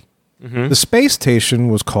the sea. Mm-hmm. The space station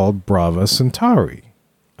was called Brava Centauri.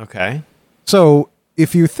 Okay. So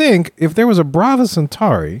if you think, if there was a Brava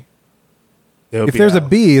Centauri, if there's a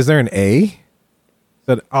B, is there an A? Is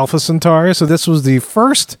that Alpha Centauri? So this was the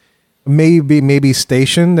first maybe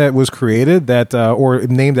station that was created that or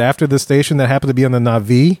named after the station that happened to be on the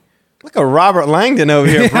Na'vi. Look at Robert Langdon over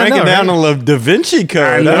here breaking know, down right? the Da Vinci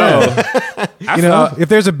Code. If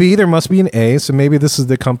there's a B, there must be an A. So maybe this is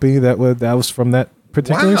the company that was from that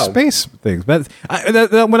particular Wow. space thing. But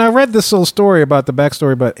when I read this little story about the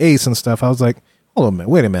backstory about Ace and stuff, I was like, hold on a minute,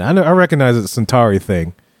 wait a minute. I recognize it's a Centauri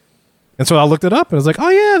thing. And so I looked it up and I was like, oh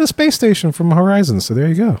yeah, the space station from Horizon. So there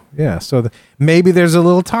you go. Yeah. So maybe there's a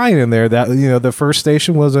little tie in there that, the first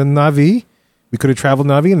station was in Na'vi. We could have traveled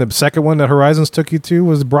Na'vi. And the second one that Horizons took you to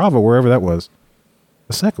was Bravo, wherever that was.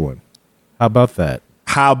 The second one. How about that?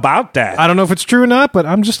 How about that? I don't know if it's true or not, but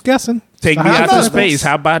I'm just guessing. Take me out to space.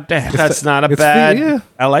 How about that? That's not a It's bad. yeah.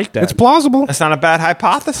 I like that. It's plausible. That's not a bad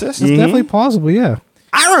hypothesis. It's definitely plausible, yeah.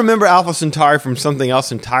 I remember Alpha Centauri from something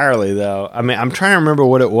else entirely, though. I mean, I'm trying to remember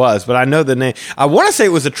what it was, but I know the name. I want to say it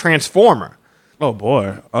was a Transformer. Oh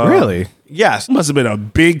boy, Really? Yes. Must have been a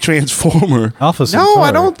big transformer. Alpha Centauri. No,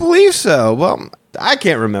 I don't believe so. Well, I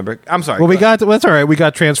can't remember. I'm sorry. Well, that's all right. We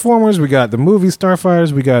got Transformers, we got the movie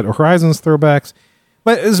Starfighters, we got Horizons throwbacks.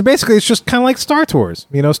 But it's just kind of like Star Tours.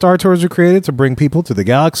 Star Tours are created to bring people to the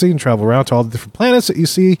galaxy and travel around to all the different planets that you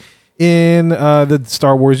see in the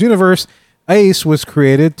Star Wars universe. Ace was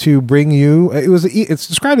created to bring you. It's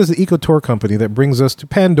described as the eco tour company that brings us to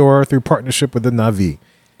Pandora through partnership with the Na'vi.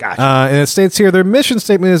 Gotcha. And it states here, their mission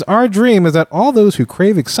statement is, our dream is that all those who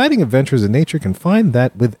crave exciting adventures in nature can find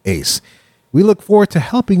that with Ace. We look forward to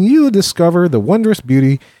helping you discover the wondrous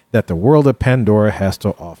beauty that the world of Pandora has to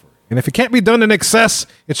offer. And if it can't be done in excess,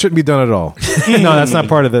 it shouldn't be done at all. No, that's not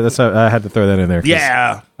part of it. I had to throw that in there. 'Cause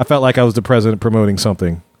Yeah. I felt like I was the president promoting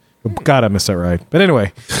something. God, I missed that right. But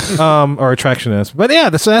anyway, or attractionist. But yeah,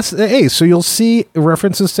 so that's the Ace. So you'll see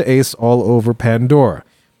references to Ace all over Pandora.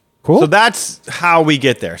 Cool. So that's how we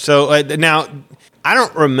get there. So now, I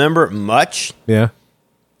don't remember much Yeah.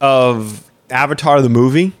 of Avatar the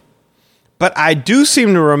movie, but I do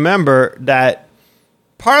seem to remember that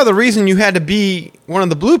part of the reason you had to be one of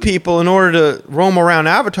the blue people in order to roam around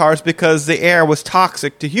Avatar is because the air was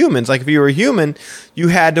toxic to humans. Like if you were a human, you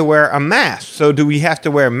had to wear a mask. So do we have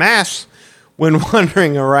to wear masks when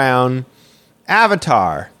wandering around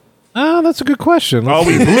Avatar? Oh, that's a good question. Are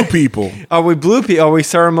we blue people? Are we blue people? Are we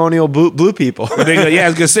ceremonial blue people? I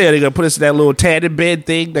was gonna say they're gonna put us in that little tatted bed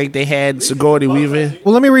thing like they had Sigourney Weaver.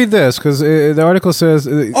 Well, let me read this because the article says.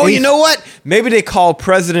 Oh, you know what? Maybe they call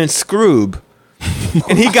President Scroob,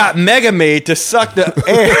 and he got Mega Maid to suck the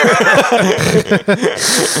air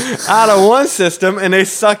out of one system, and they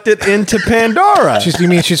sucked it into Pandora. You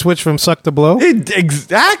mean she switched from suck to blow?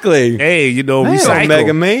 Exactly. Hey, So recycle.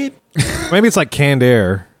 Mega Maid. Maybe it's like canned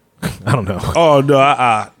air. I don't know. Oh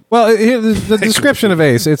no, Well, here, the description of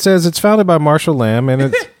Ace, it says it's founded by Marshall Lamb,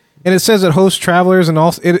 and it says it hosts travelers, and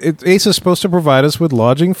also Ace is supposed to provide us with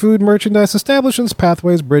lodging, food, merchandise, establishments,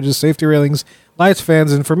 pathways, bridges, safety railings, lights,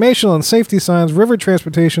 fans, informational and safety signs, river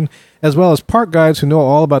transportation, as well as park guides who know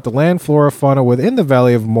all about the land, flora, fauna within the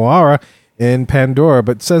Valley of Mo'ara in Pandora,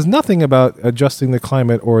 but says nothing about adjusting the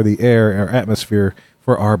climate or the air or atmosphere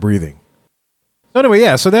for our breathing. So anyway,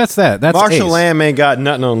 yeah, so that's that. That's Marshall Ace. Lamb ain't got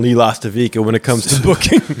nothing on Lee Lastavica when it comes to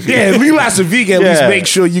booking. yeah. We lost a vegan. At least Yeah. make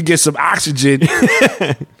sure you get some oxygen.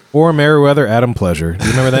 Or Meriwether Adam Pleasure. Do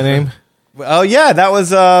you remember that name? Oh yeah, that was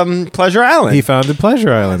Pleasure Island. He founded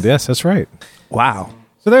Pleasure Island. Yes, that's right. Wow,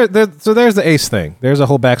 So there's the Ace thing. There's a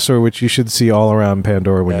whole backstory which you should see all around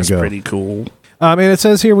Pandora when that's you go. pretty cool. And it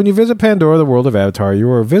says here, when you visit Pandora, the world of Avatar, you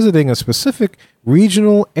are visiting a specific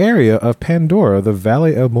regional area of Pandora, the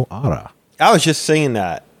Valley of Mo'ara. I was just saying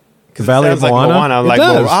that. The Valley of Like Moana? Moana. I'm It like,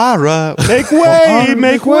 does. Mo'ara, make way,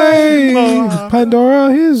 make way. Pandora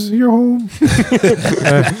is your home.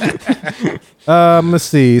 Let's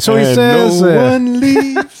see. So he says, no one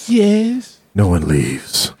leaves. Yes. no one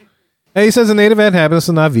leaves. And he says the native inhabitants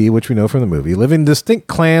of Na'vi, which we know from the movie, live in distinct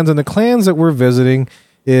clans, and the clans that we're visiting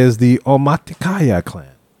is the Omaticaya clan.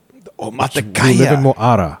 Oh, Who live in Matakaya.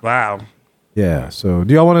 Mo'ara. Wow. Yeah. So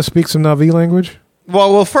do y'all want to speak some Na'vi language?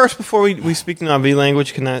 Well, first, before we speak Na'vi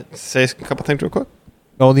language, can I say a couple things real quick?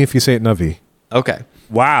 Only if you say it Na'vi. Okay.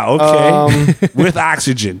 Wow. Okay. With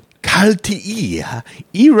oxygen. Kalti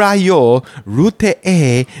irayo rute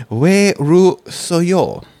e we ru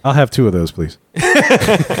soyo. I'll have two of those, please.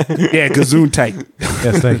 Yeah, gazoon type.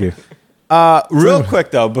 Yes, thank you. Real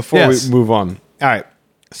quick, though, before Yes. we move on. All right.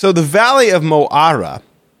 So the Valley of Mo'ara,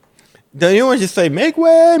 don't you want to just say, make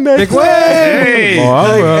way, make way? Hey. Like,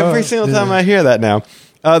 Mo'ara. every single time I hear that now.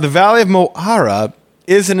 The Valley of Mo'ara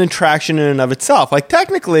is an attraction in and of itself. Like,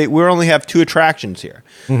 technically, we only have two attractions here.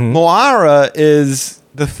 Mo'ara is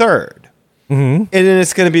the third. And then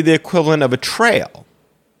it's going to be the equivalent of a trail.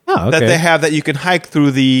 Oh, okay. that they have that you can hike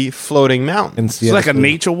through the floating mountains. And It's like a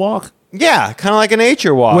nature walk. Yeah, kind of like a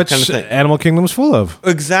nature walk which kind of thing. Animal Kingdom's full of.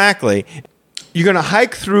 Exactly. You're going to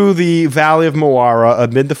hike through the Valley of Moara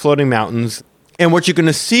amid the floating mountains. And what you're going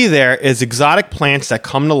to see there is exotic plants that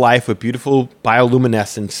come to life with beautiful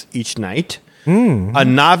bioluminescence each night. A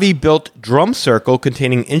Na'vi-built drum circle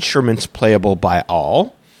containing instruments playable by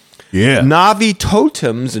all. Yeah. Na'vi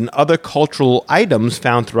totems and other cultural items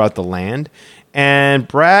found throughout the land. And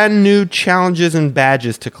brand new challenges and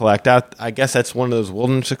badges to collect. I guess that's one of those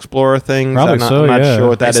Wilderness Explorer things. Probably I'm not, so, I'm not yeah. sure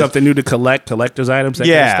what that That's is. something new to collect, collector's items, that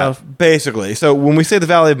kind of stuff. Basically. So when we say the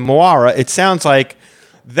Valley of Moara, it sounds like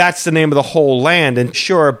that's the name of the whole land, and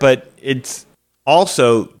sure, but it's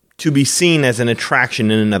also to be seen as an attraction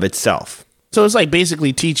in and of itself. So it's like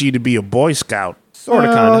basically teach you to be a Boy Scout. Sort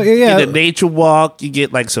of, Oh, kind of. yeah. You get the nature walk, you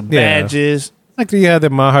get like some Yeah. badges. Like you have the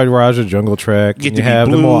Maharaja Jungle Trek. Get and to you be have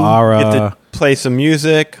the blue, Moara. Get to play some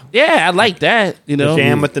music, Yeah, I like that. You know,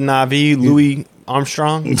 jam with the Na'vi, Louis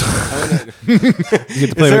Armstrong. Is You get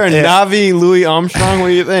to play there a with Na'vi Louis Armstrong? What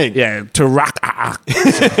do you think? yeah, to rock.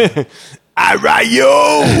 I ride yo!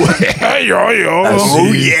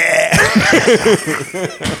 Oh yeah!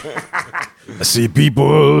 I see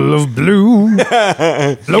people of blue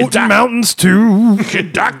floating mountains too.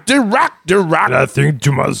 Doctor Rock, the Rock. And I think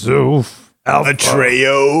to myself,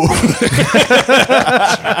 Atreyo.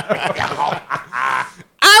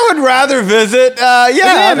 I would rather visit,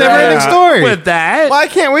 Never-Ending Story. With that, Why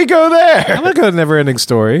can't we go there? I'm not going to Never-Ending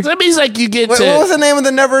Story. that means like you get Wait, to. what was the name of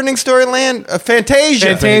the Never-Ending Story land? Fantasia.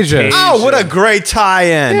 Fantasia. Oh, what a great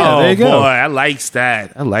tie-in. Yeah. Oh there you go. boy, I likes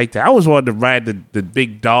that. I like that. I always wanted to ride the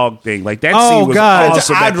big dog thing. Like that Oh, scene was God.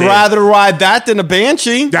 awesome. I'd back then. rather ride that than a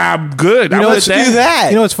Banshee. I'm good. know Let's do that.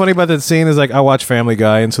 You know what's funny about that scene is like I watch Family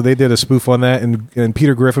Guy, and so they did a spoof on that, and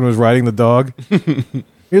Peter Griffin was riding the dog.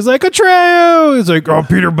 He's like, Atreyu! He's like, oh,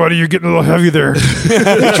 Peter, buddy, you're getting a little heavy there.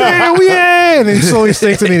 Atreyu, yeah! And then he slowly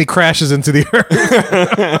sinks, and then he crashes into the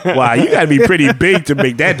earth. Wow, you got to be pretty big to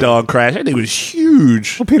make that dog crash. That thing was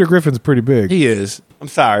huge. Well, Peter Griffin's pretty big. He is. I'm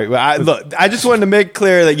sorry. But I just wanted to make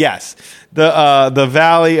clear that, yes, the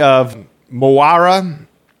Valley of Moara,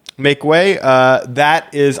 make way,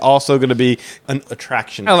 that is also going to be an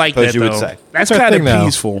attraction. I like suppose that, you would though. say. That's It's our kind thing now. of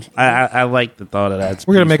peaceful. I like the thought of that.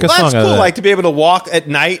 We're going to make a Well, song that's out cool. of Like that. to be able to walk at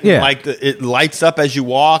night, Yeah. and like it lights up as you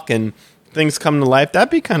walk, and things come to life.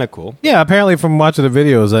 That'd be kind of cool. Yeah, apparently from watching the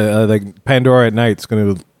videos, like Pandora at night is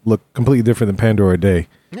going to look completely different than Pandora at day.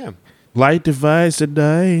 Yeah. Light divides the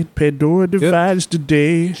night, Pandora divides the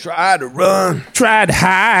day. Try to run, Tried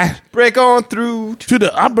high break on through. to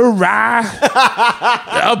the upper rye.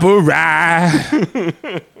 The upper rye.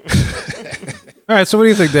 All right, so what do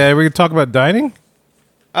you think, Dad? We can talk about dining?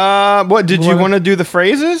 What did you What- want to do the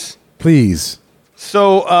phrases? Please.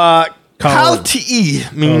 So,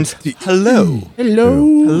 Kalti'i means hello. Hello.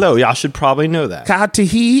 Hello. Y'all should probably know that.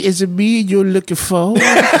 Katahi, is it me you're looking for?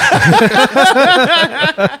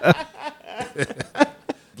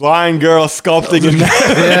 Blind girl sculpting in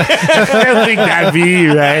I think that'd be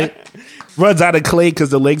right. Runs out of clay because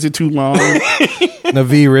the legs are too long.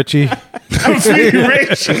 Navi Richie.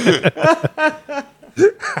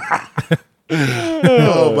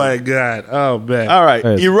 Oh my god. Oh man. All right.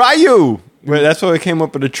 Yes. Irayu. Well, that's why we came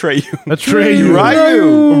up with Atreyu. Atreyu.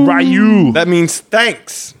 Irayu. Ryu. That means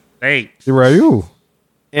thanks. Thanks. Ryu.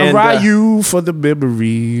 And, Ryu for the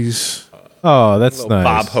memories. Oh, that's nice.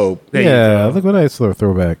 Bob Hope. There you Yeah, go. look what a nice little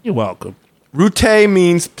throwback. You're welcome. Rute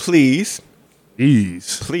means please.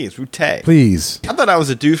 Please. Please, Rute. Please. I thought I was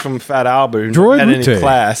a dude from Fat Albert who Droid had any Rute.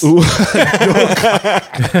 class.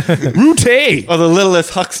 Rute. Or the littlest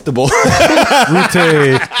Huxtable. Rute.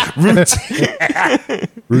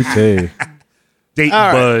 Rute. Date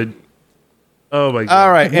All right. bud. Oh my god.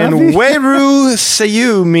 All right. And Navi. Weru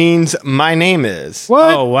Sayu means my name is.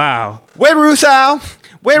 What? Oh wow. Weru Sao.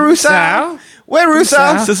 Weru Sao. Sao? Weru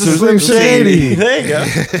Sao. This is Slim Shady. There you go.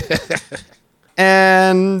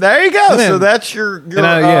 And there you go. then- So that's your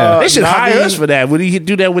yeah. They should hire Navi- us for that. Would he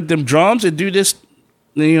do that with them drums and do this?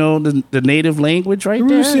 You know, the native language right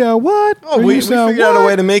there. Rusia, what? Oh, we Rusia, figured out a what?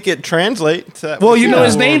 way to make it translate. To Well, you know Yeah.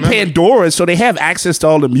 his name Remember. Pandora, so they have access to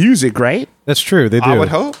all the music, right? That's true. They do. I would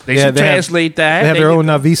hope. They Yeah, should they have- translate that. They have their There you own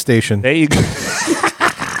go. Navi station. There you go.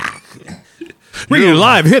 Bringing you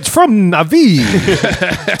live hits from Navi.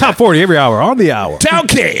 Top 40 every hour on the hour. Town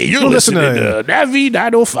K, you're listening listening. to Navi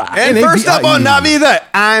 905. And first up on Navi, the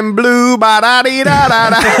I'm blue, ba da dee da da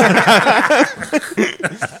da.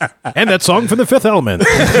 And that song from The Fifth Element.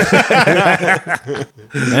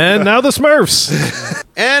 And now the Smurfs.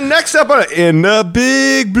 And next up on In the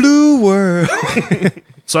Big Blue World.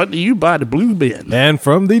 Son, you buy the blue bin. And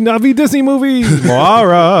from the Navi Disney movie,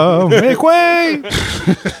 Moara, make way.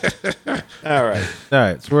 All right. All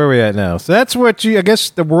right, so where are we at now? So that's what I guess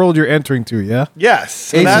the world you're entering to, yeah? Yes.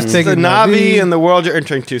 So Ace is that's the taking Navi Navi. and the world you're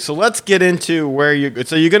entering to. So let's get into where you.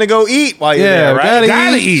 So you're gonna go eat while you're there, right?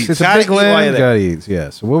 Gotta eat. It's a Gotta big eat while you're land. there. Gotta eat. Yeah.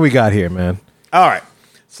 So what we got here, man? All right.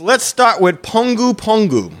 So let's start with Pongu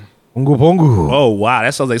Pongu. Pongu Pongu. Oh, wow.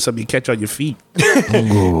 That sounds like something you catch on your feet.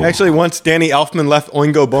 Actually, once Danny Elfman left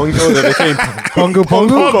Oingo Bongo, they became Pongu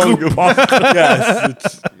Pongu.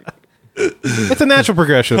 Yes, it's It's a natural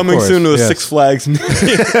progression. coming of course. soon to a Yes. Six Flags.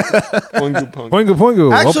 Pongu Pongu. Pongu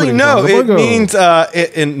Pongu. Actually, Opening no. Pongu It Pongu. means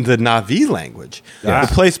in the Navi language, the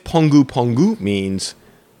place Pongu Pongu means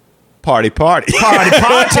party. Party.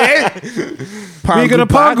 We're gonna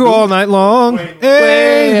Pongu all night long.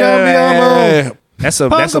 Hey, yummy, That's a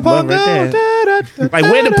Pongu bug right there. Like,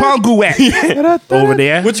 where the Pongu at? Over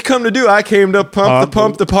there. What you come to do? I came to pump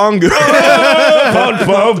the Pongu.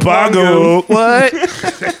 Pongu. What?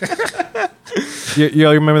 You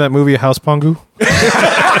remember that movie House Pongu?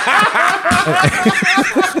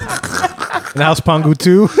 And House Pongu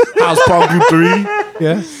 2? House Pongu 3.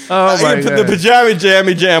 Yeah. Oh, my The God. Pajama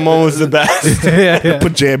Jammy Jam one was the best. yeah.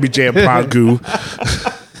 Pajama Jam Pongu.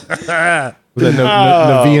 Was that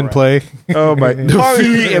Navian play? Oh, my.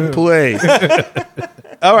 Defeat and play.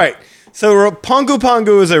 All right. So Pongu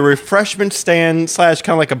Pongu is a refreshment stand / kind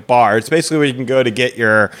of like a bar. It's basically where you can go to get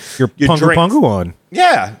your Pongu drinks. Pongu on.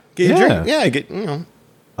 Yeah. Get your Yeah. drink. Yeah. Get, you know.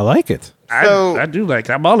 I like it. I do like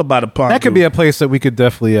it. I'm all about a Pongu. That could be a place that we could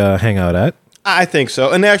definitely hang out at. I think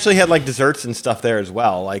so. And they actually had like desserts and stuff there as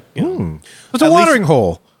well. Like, you know, It's a At watering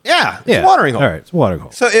hole. yeah, it's Yeah. a watering hole. All right, it's a watering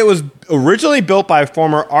hole. So it was originally built by a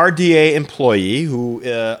former RDA employee who,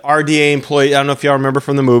 I don't know if y'all remember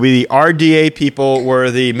from the movie, the RDA people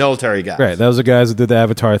were the military guys. Right, that was the guys that did the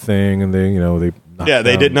Avatar thing, and they knocked Yeah,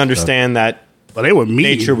 they down didn't stuff. understand that But they were mean.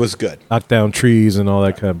 nature was good. Knocked down trees and all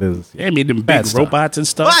that kind of business. Yeah, I mean, them Bad big stuff. robots and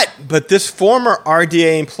stuff. But this former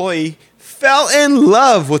RDA employee fell in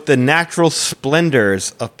love with the natural splendors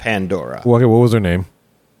of Pandora. Well, okay, what was her name?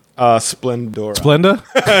 Splendora. Splenda?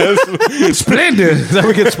 Splendid. Is that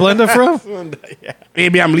where we get Splenda from?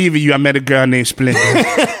 Baby, I'm leaving you. I met a girl named Splendid.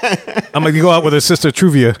 I'm going to go out with her sister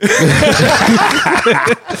Truvia.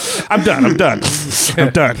 I'm done.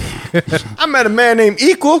 I met a man named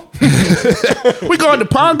Equal. We going to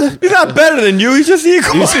Ponga? He's not better than you. He's just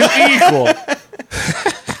equal. This is equal.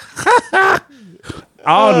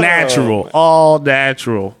 All natural. All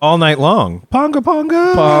natural. All night long. Ponga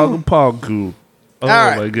Ponga. Pongu. Oh,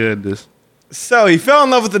 right. my goodness. So he fell in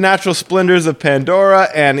love with the natural splendors of Pandora,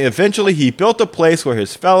 and eventually he built a place where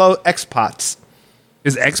his fellow expats.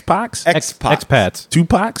 Is X-Pox? Expats.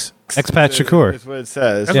 Tupacs? Expat Shakur. That's what it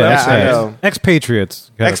says. Yeah, I expats. know.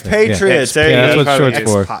 Expatriates. kind of thing. Expatriates. There you Yeah, go. that's what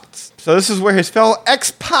it's short for. Expats. So this is where his fellow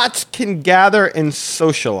expats can gather and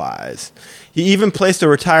socialize. He even placed a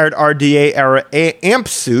retired RDA era amp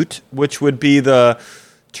suit, which would be the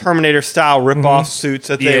Terminator style rip-off suits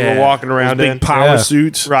that they were walking around Those big in. power Yeah.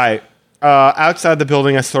 suits. Right. Outside the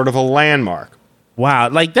building as sort of a landmark. Wow,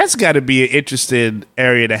 like that's got to be an interesting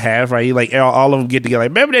area to have, right? Like all of them get together. Like,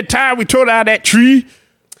 remember that time we tore down that tree?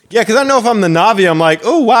 Yeah, because I know if I'm the Navi, I'm like,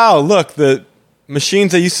 oh, wow, look, the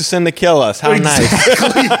machines they used to send to kill us. How nice.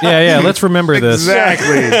 Yeah, let's remember this.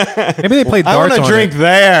 Exactly. Maybe they played I want darts to on drink it.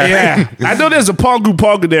 there. Yeah, I know there's a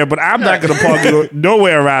Pongu there, but I'm not going to Pongu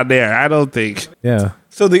nowhere around there. I don't think. Yeah.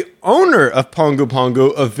 So the owner of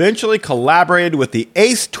Pongu eventually collaborated with the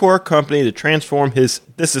Ace Tour Company to transform this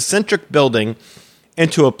eccentric building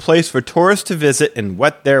into a place for tourists to visit and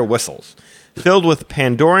wet their whistles. Filled with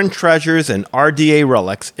Pandoran treasures and RDA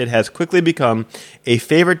relics, it has quickly become a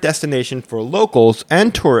favorite destination for locals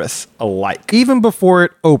and tourists alike. Even before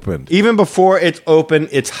it opened. Even before it's open,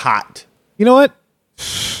 it's hot. You know what?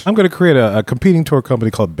 I'm going to create a competing tour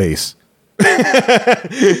company called Base.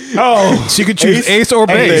 Oh, So you can choose Ace or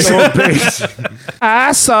Base.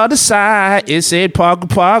 I saw the sign. It said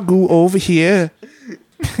Pongu over here.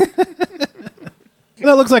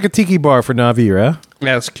 That looks like a tiki bar for Navi, right?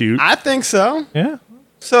 That's cute. I think so. Yeah.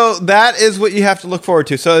 So that is what you have to look forward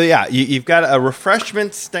to. So yeah, you've got a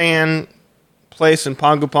refreshment stand place in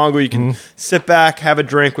Pongu. You can sit back, have a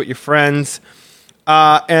drink with your friends.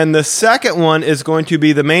 And the second one is going to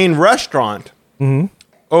be the main restaurant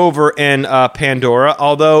over in Pandora,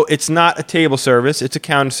 although it's not a table service. It's a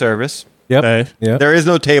counter service. Yep. Okay. Yep. There is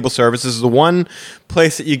no table service. This is the one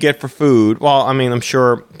place that you get for food. Well, I mean, I'm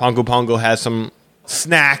sure Pongu has some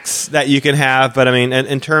snacks that you can have, but I mean,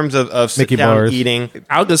 in terms of Mickey sit-down bars. eating,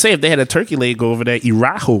 I was gonna say if they had a turkey leg over there,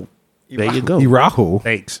 Irahu. There you go. Irahu.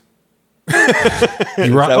 Thanks.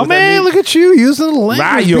 Oh man, look at you using the language,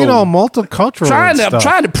 Ryo. being all multicultural. I'm stuff.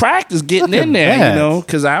 trying to practice getting Look at in there, that. you know,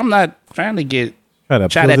 because I'm not trying to get Try to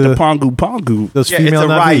shot pull at the pongu. Those Yeah, it's female a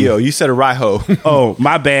Navi. Ryo. You said a Raiho. Oh,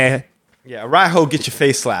 my bad. Yeah, Raiho get your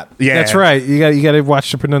face slapped. Yeah, That's right. You got to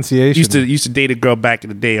watch the pronunciation. Used to date a girl back in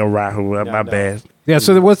the day on Rahu. My bad. Yeah.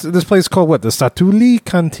 So what's this place called? What, the Satuli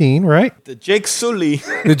Canteen, right? The Jake Sully.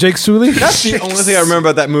 The Jake Sully. That's the only thing I remember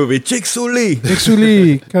about that movie. Jake Sully. Jake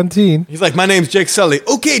Sully Canteen. He's like, my name's Jake Sully.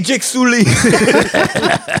 Okay, Jake Sully.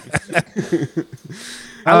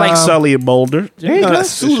 I like Sully and Boulder. No, that's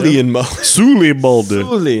Sully and Mo. Sully and Boulder.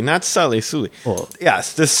 Sully, not Sully. Sully.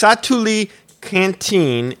 Yes, the Satuli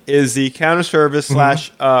Canteen is the counter service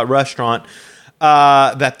slash restaurant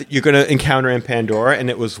that you're going to encounter in Pandora,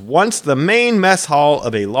 and it was once the main mess hall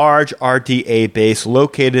of a large RDA base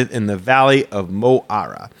located in the valley of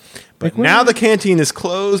Mo'ara. But now the canteen is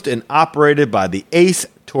closed and operated by the Ace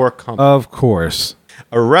Tour Company. Of course.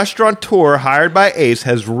 A restaurateur hired by Ace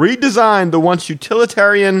has redesigned the once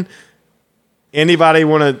utilitarian. Anybody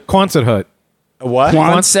want to Quonset hut. what?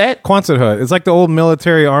 Quonset? Quonset hut. It's like the old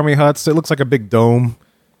military army huts. It looks like a big dome.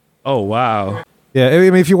 Oh, wow. Yeah. I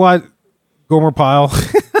mean, if you watch Gomer Pyle,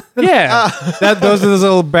 Yeah. those are those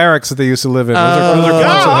little barracks that they used to live in. Those are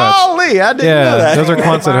Quonset huts. Golly, I didn't know Yeah, that. those are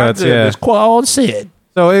Quonset huts. Yeah. It's Quonset.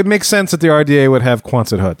 So it makes sense that the RDA would have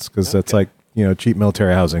Quonset huts because that's like, cheap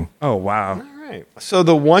military housing. Oh, wow. Right. So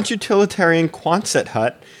the once utilitarian Quonset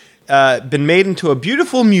hut been made into a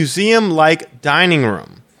beautiful museum-like dining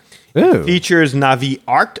room. Ooh. Features Navi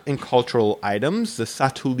art and cultural items. The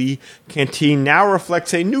Satuli Canteen now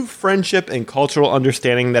reflects a new friendship and cultural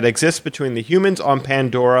understanding that exists between the humans on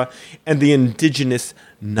Pandora and the indigenous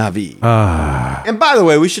Navi. And by the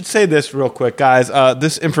way, we should say this real quick, guys.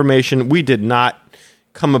 This information, we did not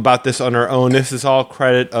come about this on our own. This is all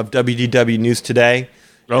credit of WDW News Today.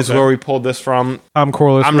 Is Okay. where we pulled this from. Tom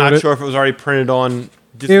Corliss I'm wrote not it. sure if it was already printed on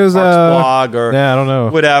Disney It was, Parks blog or yeah, I don't know.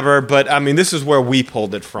 whatever, but I mean, this is where we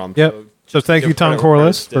pulled it from. Yep. So thank give you, Tom credit where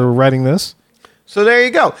Corliss, credit's due. for writing this. So there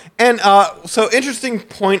you go. And so interesting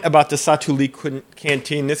point about the Satuli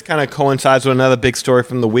Canteen. This kind of coincides with another big story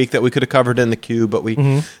from the week that we could have covered in the queue, but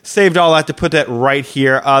we saved all that to put that right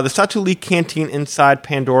here. The Satuli Canteen inside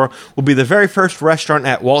Pandora will be the very first restaurant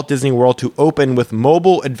at Walt Disney World to open with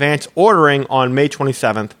mobile advanced ordering on May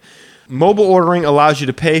 27th. Mobile ordering allows you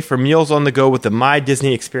to pay for meals on the go with the My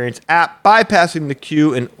Disney Experience app, bypassing the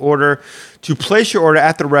queue in order to place your order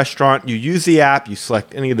at the restaurant. You use the app, you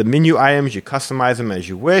select any of the menu items, you customize them as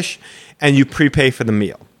you wish, and you prepay for the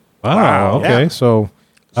meal. Wow. Okay. Yeah. So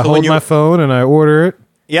I So hold when you- my phone and I order it.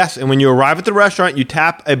 Yes, and when you arrive at the restaurant, you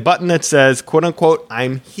tap a button that says, quote unquote,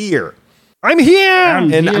 I'm here. I'm here.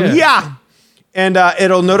 And And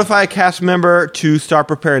it'll notify a cast member to start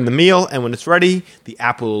preparing the meal. And when it's ready, the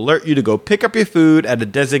app will alert you to go pick up your food at a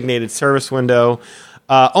designated service window.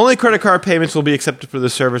 Only credit card payments will be accepted for the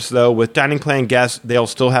service, though. With dining plan guests, they'll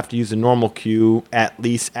still have to use the normal queue, at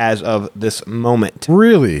least as of this moment.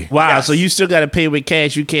 Really? Wow. Yes. So you still got to pay with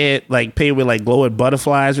cash. You can't like pay with like glowing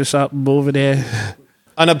butterflies or something over there.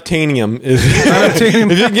 Unobtainium is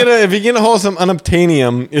if you get a hold of some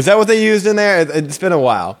unobtainium, is that what they used in there? It's been a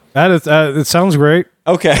while. That is. It sounds great.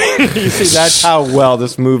 Okay, you see, that's how well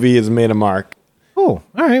this movie has made a mark. Oh,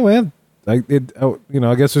 all right. Well, I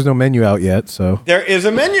guess there's no menu out yet. So, There is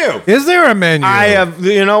a menu. is there a menu? I have,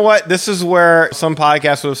 you know what? This is where some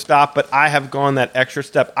podcasts would have stopped, but I have gone that extra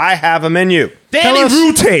step. I have a menu. Danny us-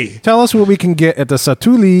 Rute. Tell us what we can get at the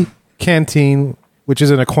Satuli Canteen, which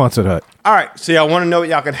is in a Quonset hut. All right, so y'all want to know what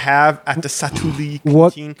y'all can have at the Satuli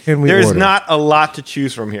What Canteen? can we There's order? not a lot to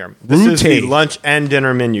choose from here. This is the Rute. lunch and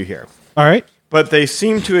dinner menu here. All right. But they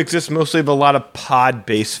seem to exist mostly of a lot of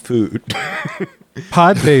pod-based food.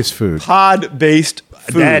 Pod-based food. Pod-based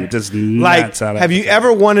food. That does not like, sound have you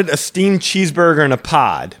ever wanted a steamed cheeseburger in a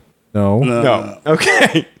pod? No. No.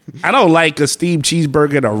 Okay. I don't like a steamed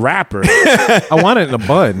cheeseburger and a wrapper. I want it in a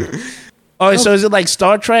bun. Oh, so is it like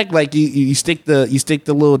Star Trek? Like you stick the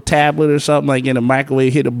little tablet or something like in a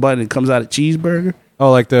microwave, hit a button, and it comes out a cheeseburger.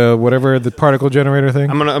 Oh, like the particle generator thing?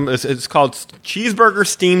 It's called Cheeseburger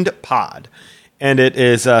Steamed Pod. And it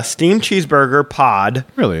is a steamed cheeseburger pod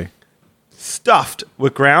Really? stuffed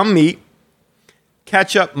with ground meat,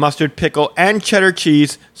 ketchup, mustard, pickle, and cheddar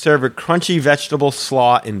cheese, served with crunchy vegetable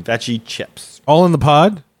slaw and veggie chips. All in the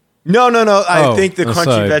pod? No. I Oh, think the the crunchy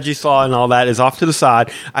side. veggie slaw and all that is off to the side.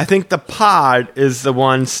 I think the pod is the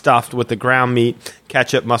one stuffed with the ground meat,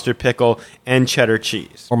 ketchup, mustard, pickle, and cheddar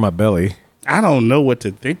cheese. Or my belly? I don't know what to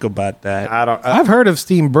think about that. I don't. I've heard of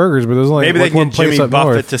steamed burgers, but there's only Maybe like they can one get place Jimmy up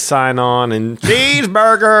Buffett north. to sign on and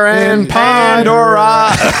cheeseburger And and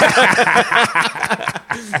Pandora.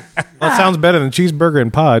 That sounds better than cheeseburger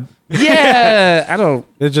and pod. Yeah, I don't.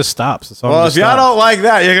 It just stops. The song Well, if just y'all stops. don't like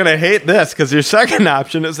that, you're going to hate this because your second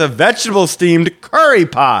option is a vegetable steamed curry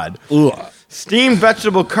pod. Ugh. Steamed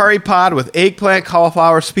vegetable curry pod with eggplant,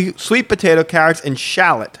 cauliflower, sweet potato, carrots, and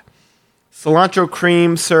shallot. Cilantro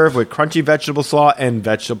cream served with crunchy vegetable slaw and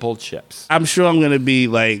vegetable chips. I'm sure I'm gonna be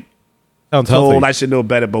like Sounds told healthy. I should know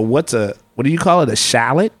better. But what do you call it? A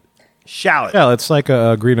shallot? Shallot. Yeah, it's like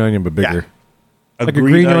a green onion, but bigger. Yeah. Like a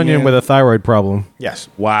green onion with a thyroid problem. Yes.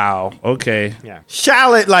 Wow. Okay. Yeah.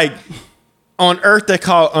 Shallot, like on Earth, they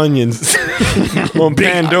call onions. On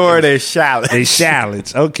Pandora, they shallot. They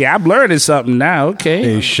shallots. Okay, I'm learning something now.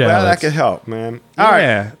 Okay. A shallot. Well, that could help, man. All right.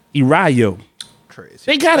 Yeah. Irayo. Crazy.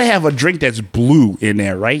 They gotta have a drink that's blue in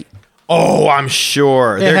there, right? Oh, I'm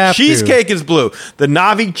sure. They Their have to. cheesecake is blue. The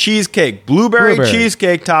Navi cheesecake, blueberry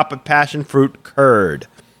cheesecake topped with passion fruit curd.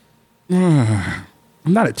 I'm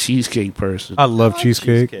not a cheesecake person. I love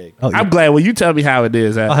cheesecake. cheesecake. I'm glad when you tell me how it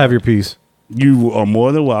is. I'll have your piece. You are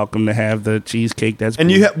more than welcome to have the cheesecake that's And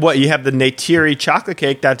blue. you have what? You have the Neytiri chocolate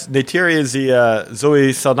cake. That's Neytiri is the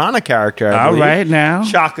Zoe Saldana character. I All believe. right now.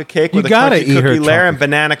 Chocolate cake You with a gotta crunchy eat her cookie layer and chocolate.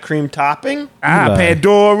 banana cream topping. Ah,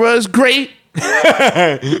 Pandora's great.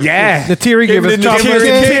 Yeah. Natiri give us it chocolate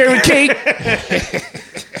Natiri cake.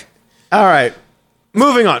 cake. All right.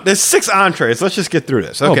 Moving on. There's 6 entrees. Let's just get through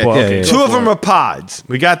this. Okay. boy, okay. 2 of them are pods.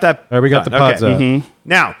 We got that. All right, we got the done. pods Okay. out.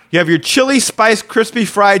 Now, you have your chili spice crispy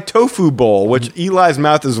fried tofu bowl, which Eli's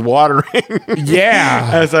mouth is watering Yeah.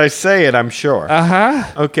 as I say it, I'm sure.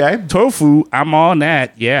 Okay. Tofu, I'm on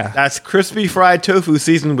that. Yeah. That's crispy fried tofu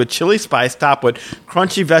seasoned with chili spice, topped with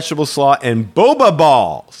crunchy vegetable slaw and boba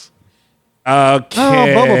balls. Okay. Oh,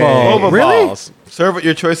 boba ball. Boba Really? balls. Serve with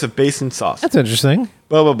your choice of base and sauce. That's interesting.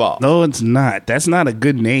 Boba balls. No, it's not. That's not a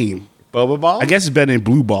good name. Boba balls? I guess it's better than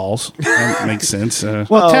blue balls. That makes sense.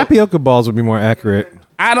 Well, tapioca balls would be more accurate.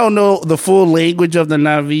 I don't know the full language of the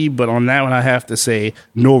Navi, but on that one, I have to say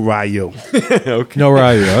no rayo. No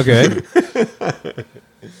rayu. Okay.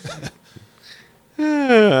 All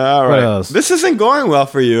right. What else? This isn't going well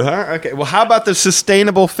for you, huh? Okay. Well, how about the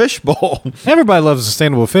sustainable fish bowl? Everybody loves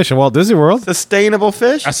sustainable fish in Walt Disney World. Sustainable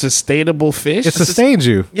fish? A sustainable fish? It sustains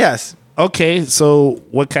you. Yes. Okay, so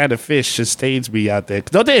what kind of fish sustains me out there?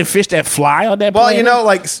 Don't they have fish that fly on that Well, planet? you know,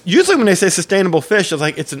 like usually when they say sustainable fish, it's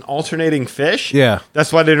like it's an alternating fish. Yeah.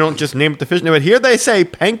 That's why they don't just name it the fish. But here they say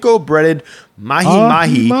panko breaded mahi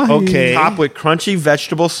mahi. Okay. Topped with crunchy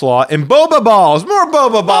vegetable slaw and boba balls. More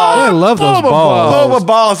boba balls. I love those Boba balls. Boba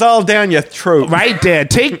balls all down your throat. Right there.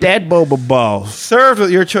 Take that boba ball. Served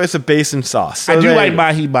with your choice of base and sauce. So I do there like you go.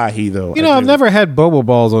 mahi-mahi, though. You know, I've never had boba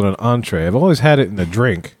balls on an entree. I've always had it in a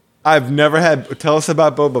drink. I've never had. Tell us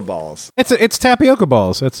about boba balls. It's tapioca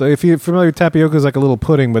balls. It's if you're familiar with tapioca, is like a little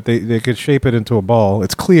pudding, but they could shape it into a ball.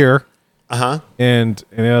 It's clear, and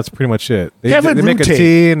yeah, that's pretty much it. They Kevin make a Rute.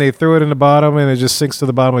 tea and they throw it in the bottom, and it just sinks to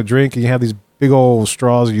the bottom of the drink, and you have these big old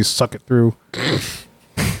straws, and you suck it through.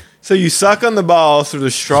 So you suck on the balls through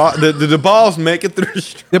the straw. The balls make it through the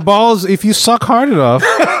straw. The balls, if you suck hard enough,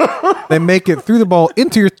 they make it through the ball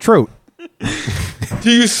into your throat. Do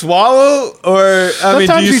you swallow or do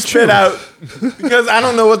Sometimes you you spit chew. out? Because I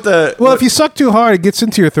don't know what the. Well, if you suck too hard, it gets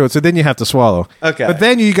into your throat, so then you have to swallow. Okay. But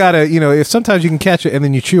then you gotta, if sometimes you can catch it and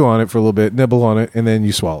then you chew on it for a little bit, nibble on it, and then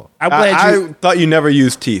you swallow. I'm glad you. I thought you never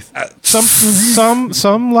used teeth.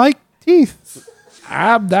 Some like teeth.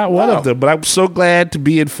 I'm not one of them, but I'm so glad to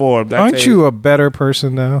be informed. Aren't you a better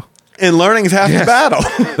person now? And learning is half the battle.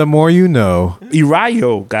 The more you know.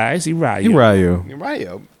 Irayo, guys. Irayo. Irayu. You're right,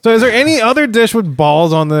 yo. So is there any other dish with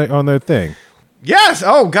balls on their thing? Yes.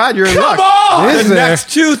 Oh God, you're in luck. Is The there? next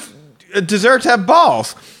 2 desserts have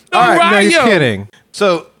balls. All right. No, you're Irayu. kidding.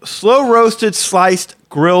 So slow roasted sliced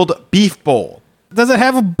grilled beef bowl. Does it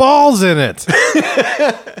have balls in it?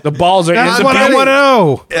 The balls are That's in the what I belly. want to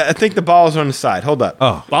know. I think the balls are on the side. Hold up.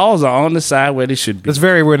 Oh, Balls are on the side where they should be. it's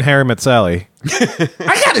very when Harry Met Sally.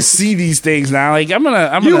 I gotta see these things now. Like I'm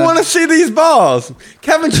gonna. You want to see these balls?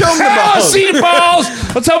 Kevin, show me the Oh, balls. see the balls.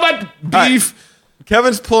 I'm talking about beef.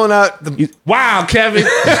 Kevin's pulling out the. Wow, Kevin.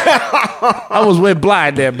 I was went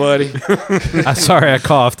blind there, buddy. Sorry, I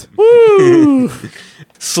coughed.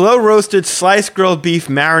 Slow roasted sliced grilled beef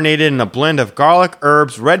marinated in a blend of garlic,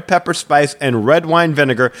 herbs, red pepper spice, and red wine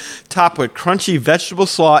vinegar, topped with crunchy vegetable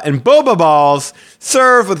slaw and boba balls.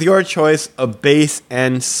 Serve with your choice of base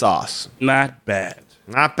and sauce. Not bad.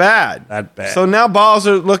 Not bad. Not bad. So now balls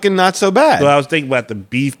are looking not so bad. So I was thinking about the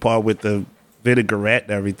beef part with the vinaigrette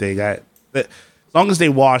and everything. As long as they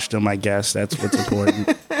washed them, I guess that's what's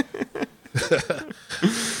important.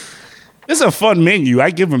 It's a fun menu.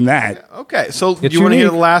 I give them that. Okay, so It's you want to hear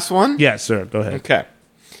unique. the last one? Yes, sir. Go ahead. Okay.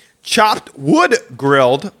 Chopped wood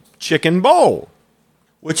grilled chicken bowl,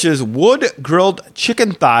 which is wood-grilled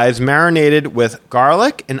chicken thighs marinated with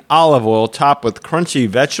garlic and olive oil, topped with crunchy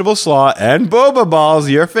vegetable slaw and boba balls,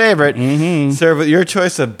 your favorite. Served with your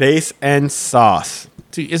choice of base and sauce.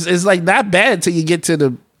 It's like not bad until you get to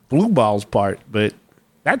the blue balls part, but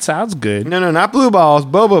that sounds good. No, not blue balls,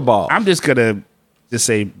 boba balls. I'm just gonna just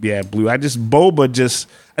say blue. I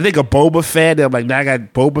think of Boba Fett. I'm like, now I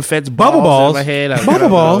got Boba Fett's balls in my head. Boba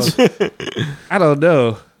balls. I don't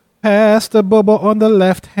know. Pass the boba on the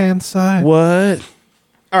left-hand side. What?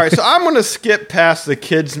 All right, so I'm going to skip past the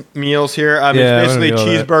kids' meals here. Yeah, It's basically I don't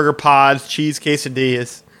know that. cheeseburger pods, cheese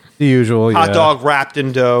quesadillas, The usual, hot dog wrapped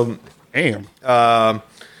in dough. Damn.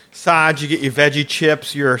 Sides, you get your veggie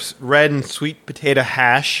chips, your red and sweet potato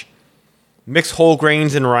hash, mixed whole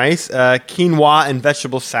grains and rice, quinoa and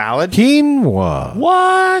vegetable salad. Quinoa.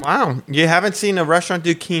 What? Wow, you haven't seen a restaurant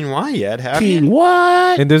do quinoa yet, have you?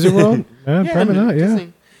 What? In Disney World? Probably not, yeah.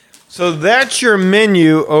 Disney. So that's your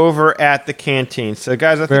menu over at the canteen. So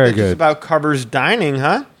guys, I think Very that just good. about covers dining,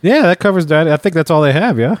 huh? Yeah, that covers that. I think that's all they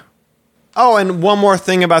have, yeah? Oh, and one more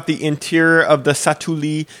thing about the interior of the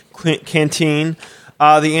Satuli canteen.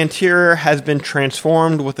 The interior has been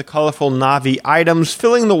transformed with the colorful Na'vi items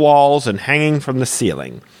filling the walls and hanging from the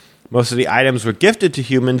ceiling. Most of the items were gifted to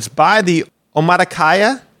humans by the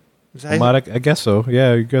Omaticaya. Is that I guess so.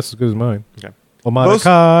 Yeah, you guess as good as mine. Okay.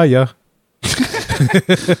 Omaticaya.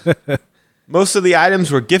 Most of the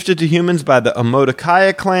items were gifted to humans by the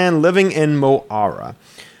Omaticaya clan living in Mo'ara.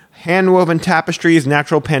 Hand-woven tapestries,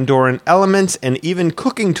 natural Pandoran elements, and even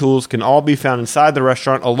cooking tools can all be found inside the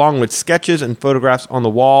restaurant, along with sketches and photographs on the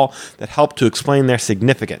wall that help to explain their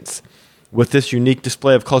significance. With this unique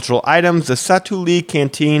display of cultural items, the Satuli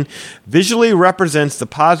Canteen visually represents the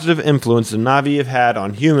positive influence the Na'vi have had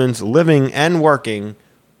on humans living and working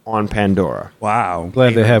on Pandora. Wow.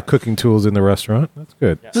 Glad they have cooking tools in the restaurant. That's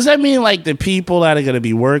good. Does that mean like the people that are going to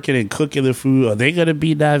be working and cooking the food, are they going to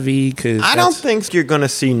be Na'vi? Cause I don't think you're going to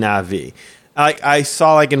see Na'vi. I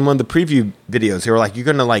saw like in one of the preview videos, they were like, you're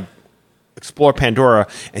going to like explore Pandora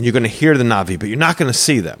and you're going to hear the Na'vi, but you're not going to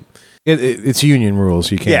see them. It's union rules.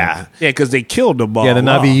 You can't. Yeah. Yeah, because they killed them all. Yeah, the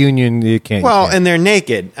Na'vi union, you can't. Well, you can't. and they're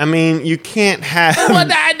naked. I mean, you can't have Well,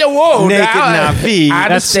 not in the world. naked now. Na'vi. I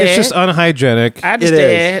That's, understand. it's just unhygienic. I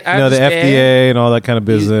understand. I You know, the understand. FDA and all that kind of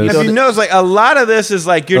business. If you notice, like a lot of this is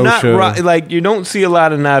like you're not OSHA. like you don't see a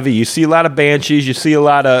lot of Na'vi. You see a lot of banshees. You see a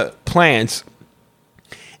lot of plants.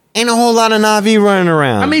 Ain't a whole lot of Na'vi running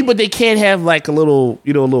around. I mean, but they can't have like a little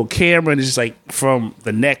camera and it's just like from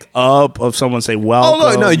the neck up of someone say, oh welcome.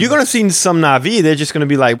 look, no, you're gonna see some Na'vi. They're just gonna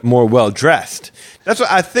be like more well dressed. That's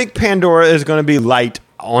what I think. Pandora is gonna be light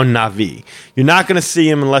on Na'vi. You're not gonna see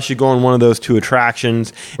them unless you go on one of those two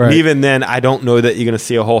attractions. Right. And even then, I don't know that you're gonna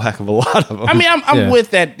see a whole heck of a lot of them. I mean, I'm Yeah.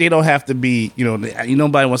 with that. They don't have to be,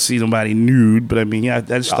 nobody wants to see somebody nude, but I mean, yeah, I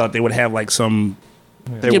just thought they would have like some,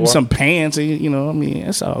 give them some pants, and, I mean,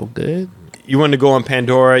 that's all good. You want to go on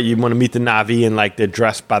Pandora. You want to meet the Na'vi and like they're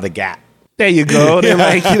dressed by the Gap. There you go. They're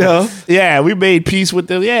like, yeah, we made peace with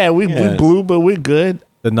them. Yeah, we blew, but we're good.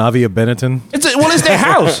 The Na'vi of Benetton. It's their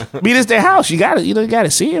house. I mean, it's their house. You got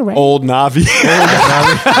to see it, right? Old Na'vi.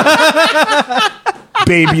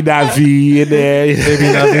 Baby Na'vi in there. Baby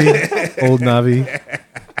Na'vi. Old Na'vi.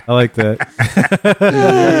 I like that.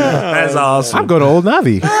 That's awesome. I'm going to Old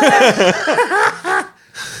Na'vi.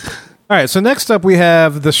 All right, so next up we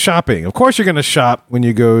have the shopping. Of course, you're going to shop when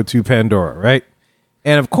you go to Pandora, right?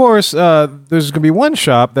 And of course, there's going to be one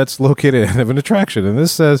shop that's located at an attraction. And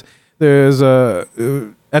this says there's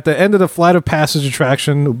at the end of the Flight of Passage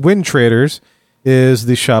attraction, Wind Traders is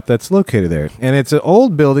the shop that's located there. And it's an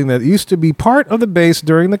old building that used to be part of the base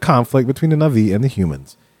during the conflict between the Na'vi and the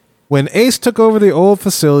humans. When Ace took over the old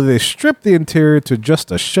facility, they stripped the interior to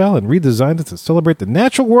just a shell and redesigned it to celebrate the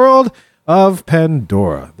natural world of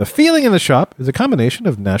Pandora. The feeling in the shop is a combination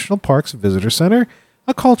of National Parks Visitor Center,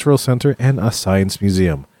 a cultural center, and a science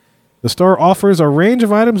museum. The store offers a range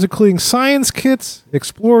of items including science kits,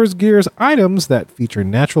 explorers gears, items that feature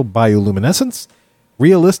natural bioluminescence,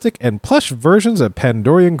 realistic and plush versions of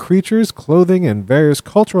Pandorian creatures, clothing, and various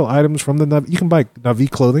cultural items from the Na'vi. You can buy Na'vi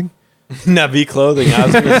clothing. Na'vi clothing. I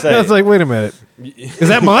was going to say. I was like, wait a minute. Is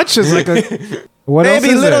that much? It's like a... What else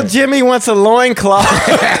Maybe is little there? Jimmy wants a loincloth.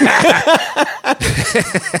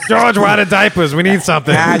 George, we're out of diapers. We need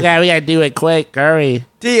something. we got to do it quick. Hurry.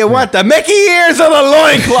 Do you want the Mickey ears or the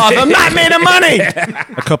loincloth? I'm not made of money.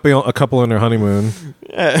 A couple on their honeymoon.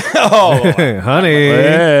 Oh, Honey.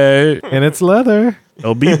 Hey. And it's leather.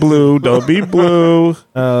 Don't be blue. Don't be blue.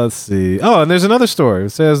 Let's see. Oh, and there's another story. It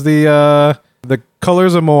says the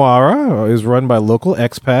Colors of Mo'ara is run by local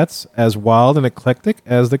expats as wild and eclectic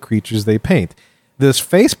as the creatures they paint. this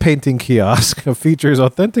face painting kiosk features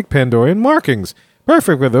authentic Pandorian markings,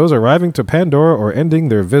 perfect for those arriving to Pandora or ending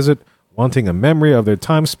their visit wanting a memory of their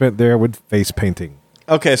time spent there with face painting.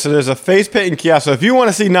 Okay, so there's a face painting kiosk. So if you want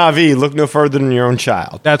to see Na'vi, look no further than your own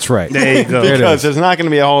child. That's right. There you go. There it Because is. there's not going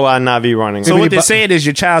to be a whole lot of Na'vi running. So So what they're saying is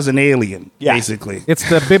your child's an alien, Yeah. basically. It's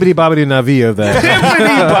the bibbidi bobbidi Navi of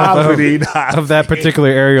that of that particular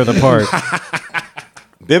area of the park.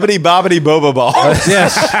 bibbidi bobbidi boba ball.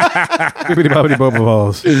 Yes, bibbidi bobbidi boba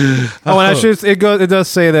balls. Oh, and it does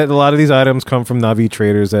say that a lot of these items come from Navi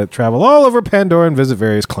traders that travel all over Pandora and visit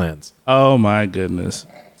various clans. Oh, my goodness.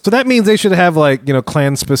 So that means they should have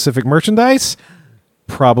clan specific merchandise.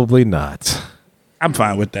 Probably not. I'm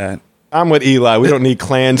fine with that. I'm with Eli. We don't need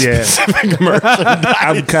clan specific merchandise.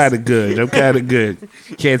 I'm kind of good.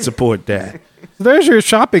 Can't support that. So there's your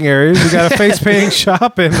shopping areas. You got a face painting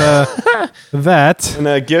shop and that. And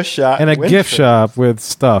a gift shop. And a gift shop with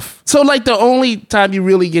stuff. So, like, the only time you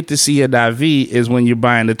really get to see a Na'vi is when you're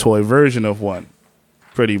buying the toy version of one,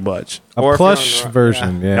 pretty much. A plush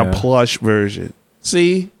version, yeah. A plush version.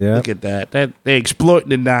 See? Yeah. Look at that. They exploiting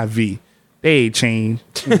the Na'vi. They ain't changed.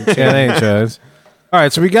 Yeah, they ain't changed. All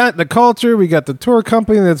right, so we got the culture. We got the tour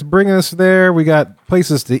company that's bringing us there. We got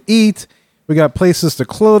places to eat. We got places to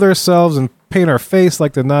clothe ourselves and paint our face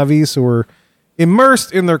like the Na'vi, so we're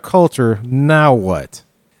immersed in their culture. Now what?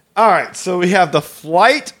 All right, so we have the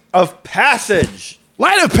Flight of Passage.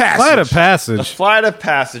 Flight of Passage. Flight of The Passage. Flight of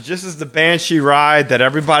Passage. This is the Banshee ride that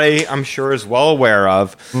everybody, I'm sure, is well aware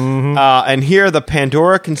of. And here, the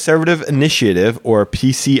Pandora Conservative Initiative, or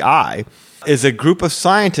PCI, is a group of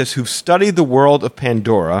scientists who've studied the world of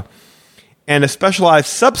Pandora, and a specialized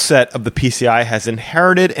subset of the PCI has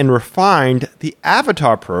inherited and refined the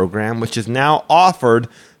Avatar program, which is now offered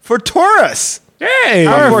for tourists. Hey.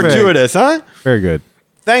 How Perfect. fortuitous, huh? Very good.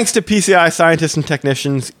 Thanks to PCI scientists and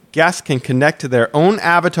technicians, guests can connect to their own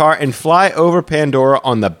avatar and fly over Pandora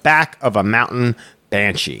on the back of a mountain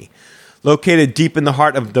banshee. Located deep in the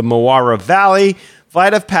heart of the Moara Valley,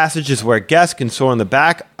 Flight of Passage is where guests can soar on the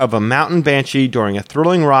back of a mountain banshee during a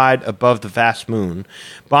thrilling ride above the vast moon.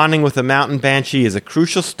 Bonding with a mountain banshee is a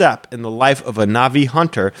crucial step in the life of a Na'vi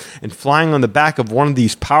hunter, and flying on the back of one of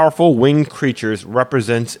these powerful winged creatures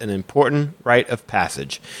represents an important rite of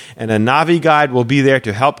passage. And a Na'vi guide will be there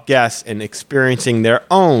to help guests in experiencing their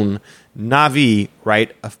own Na'vi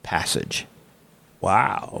rite of passage.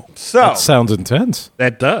 Wow. So, That sounds intense.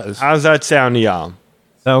 That does. how does that sound to y'all?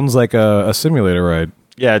 Sounds like a simulator ride.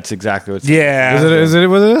 Yeah, it's exactly what it's Yeah. Is it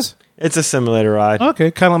what it is? It's a simulator ride.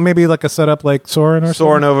 Okay, kind of maybe like a setup like Soarin' or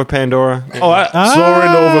Soaring over Pandora. Soaring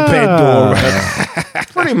over Pandora.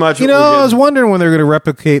 Pretty much. You what know, we're I was getting. wondering when they're going to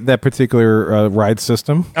replicate that particular ride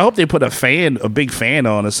system. I hope they put a big fan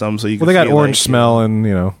on or something so you can Well, they got feel orange like, smell and,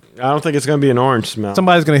 I don't think it's going to be an orange smell.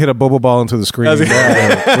 somebody's going to hit a boba ball into the screen. We're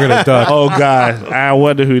going to duck. Oh, God. I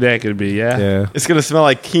wonder who that could be, yeah? Yeah. It's going to smell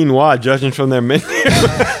like quinoa, judging from their menu.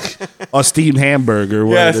 Or steamed hamburger.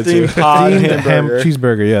 one Yeah, of the steamed two. pod Steamed ham hamburger.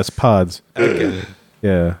 cheeseburger, yes, pods.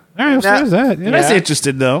 Yeah. All right, so Now- there's that. Yeah. That's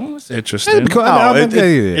interesting, though. That's interesting. Cool. No, I'm it,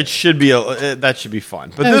 okay it, with it should be that should be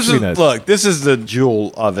fun. But Yeah, it this should is be nice. look. This is the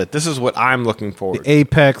jewel of it. This is what I'm looking forward. to.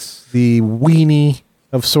 Apex, the weenie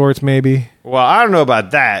of sorts, maybe. Well, I don't know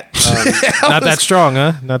about that. Not that strong,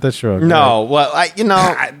 huh? Not that strong. No, well,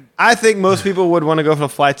 I think most people would want to go for the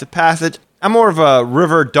Flights of Passage. I'm more of a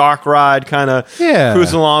river dark ride kind of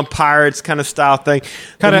cruising along pirates kind of style thing.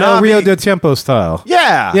 Kind of The El Na'vi- Rio de Tiempo style.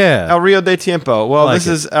 Yeah. Yeah. El Rio de Tiempo. Well, like this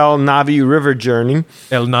is El Na'vi River Journey.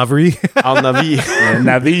 El Navri. El Na'vi.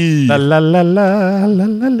 Navi. La la la la la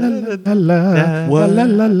la la la la la la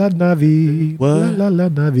la la Navi. La la la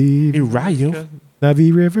Navi. Rayo.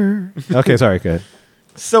 Navi River. Okay, sorry, good.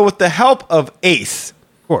 So with the help of Ace,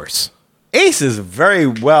 Of course. Ace is very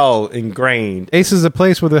well ingrained. Ace is a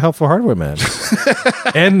place with a helpful hardware man.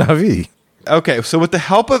 And Navi. Okay, so with the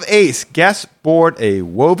help of Ace, guests board a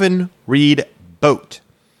woven reed boat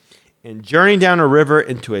and journey down a river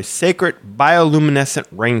into a sacred bioluminescent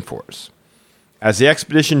rainforest. As the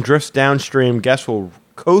expedition drifts downstream, guests will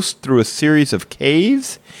coast through a series of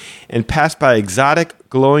caves and pass by exotic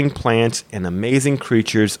glowing plants and amazing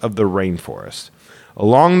creatures of the rainforest.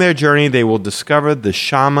 Along their journey, they will discover the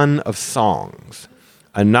Shaman of Songs,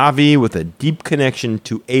 a Na'vi with a deep connection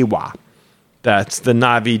to Awa. That's the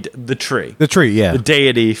Na'vi, the tree. The tree, yeah. The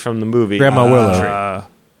deity from the movie. Grandma Willow. Tree.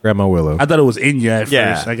 Grandma Willow. I thought it was Inya at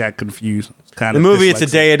Yeah. first. I got confused. Kind The movie, it's a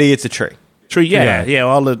deity, it's a tree. Tree, yeah, Yeah.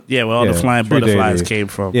 where all the flying tree butterflies deity. came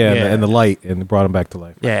from. Yeah, and the light, and brought him back to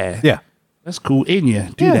life. yeah, Yeah. That's cool.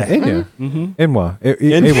 Inya, do Yeah, that. Inya. Inwa. Ewa.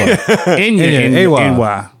 Inya, Inya, Awa.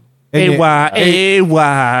 Inwa. And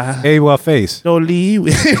AY. AWA face. Don't leave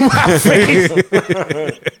my face.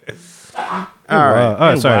 All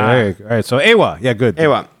right. Sorry. All right. So AWA. Yeah, good.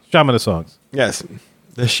 AWA. Shaman of songs. Yes.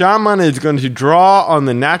 The shaman is going to draw on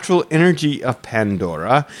the natural energy of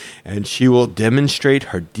Pandora, and she will demonstrate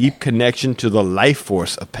her deep connection to the life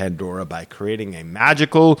force of Pandora by creating a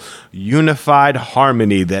magical, unified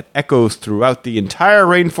harmony that echoes throughout the entire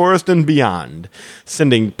rainforest and beyond,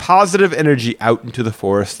 sending positive energy out into the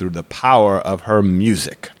forest through the power of her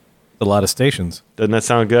music. A lot of stations. Doesn't that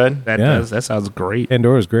sound good? That sounds great.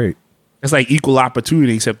 Pandora's great. It's like equal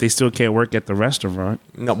opportunity, except they still can't work at the restaurant.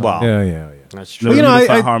 No, well, Yeah. that's true. No you know,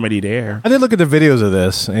 unified harmony there. I did look at the videos of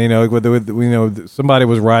this. And, somebody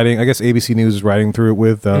was writing. I guess ABC News was writing through it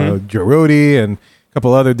with Joe Rohde and a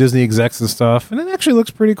couple other Disney execs and stuff. And it actually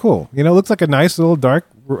looks pretty cool. It looks like a nice little dark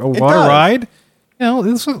water does. ride.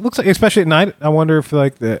 This looks like, especially at night. I wonder if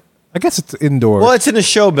I guess it's indoors. Well, it's in a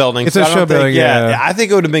show building. It's so a I don't show think- building, yeah. I think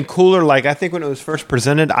it would have been cooler. Like, I think when it was first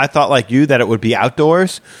presented, I thought like you that it would be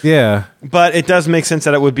outdoors. Yeah. But it does make sense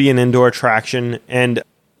that it would be an indoor attraction. And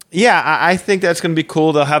yeah, I think that's going to be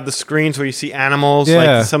cool. They'll have the screens where you see animals,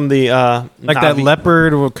 Yeah. like some of the Like that Navi-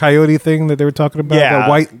 leopard or coyote thing that they were talking about. Yeah. That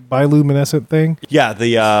white bioluminescent thing. Yeah,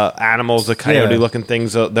 the animals, the coyote-looking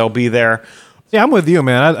things, they'll be there. Yeah, I'm with you,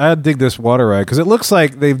 man. I dig this water ride because it looks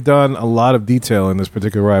like they've done a lot of detail in this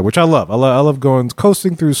particular ride, which I love. I love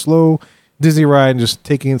coasting through slow Disney ride and just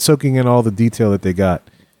soaking in all the detail that they got.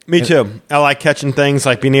 Me too. I like catching things,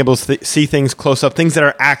 like being able to see things close up, things that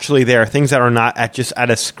are actually there, things that are not just at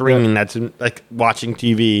a screen that's like watching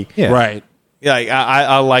TV. Yeah. Right. Yeah,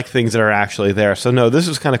 I like things that are actually there. So no, this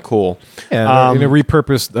is kind of cool. Yeah, in a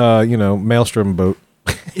repurposed, Maelstrom boat.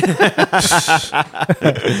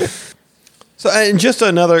 So, and just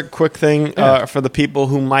another quick thing for the people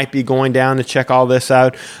who might be going down to check all this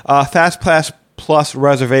out. FastPass Plus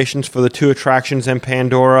reservations for the 2 attractions in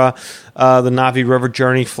Pandora, the Navi River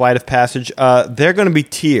Journey, Flight of Passage, they're going to be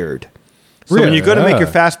tiered. So when Really? you go to make your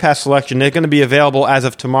FastPass selection, they're going to be available as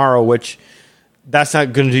of tomorrow, which that's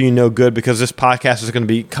not going to do you no good because this podcast is going to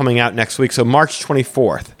be coming out next week. So March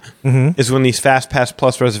 24th is when these FastPass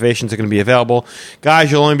Plus reservations are going to be available.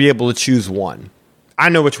 Guys, you'll only be able to choose one. I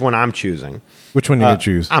know which one I'm choosing. Which one do you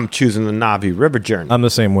choose? I'm choosing the Navi River Journey. I'm the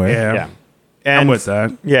same way. yeah. I'm with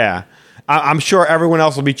that. Yeah. I'm sure everyone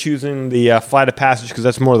else will be choosing the Flight of Passage because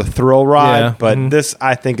that's more the thrill ride. Yeah. But this,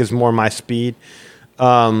 I think, is more my speed.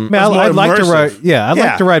 Man, more I'd like to immersive. ride. Yeah, I'd Yeah.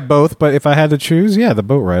 like to ride both. But if I had to choose, the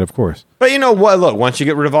boat ride, of course. But you know what? Look, once you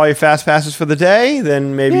get rid of all your fast passes for the day,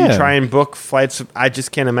 then maybe you Yeah. try and book flights. I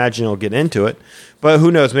just can't imagine you'll get into it. But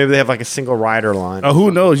who knows? Maybe they have like a single rider line. Who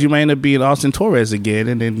knows? You might end up being Austin Torres again,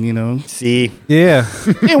 and then See, Yeah.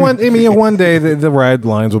 One day the ride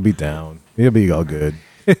lines will be down. It'll be all good.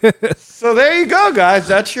 so there you go, guys.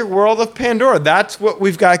 That's your world of Pandora. That's what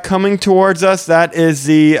we've got coming towards us. That is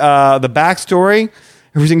the backstory.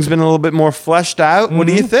 Everything's been a little bit more fleshed out. What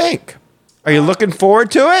do you think? Are you looking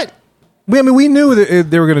forward to it? We knew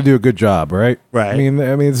that they were going to do a good job, right? Right. I mean,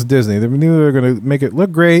 it's Disney. They knew they were going to make it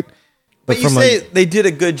look great. But you say they did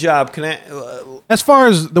a good job. Can I? As far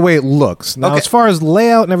as the way it looks, now Okay. as far as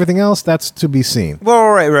layout and everything else, that's to be seen. Well,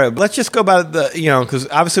 right. Let's just go about it, because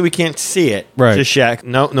obviously we can't see it Right. just yet.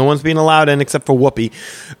 No one's being allowed in except for Whoopi.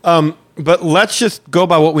 But let's just go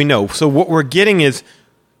by what we know. So what we're getting is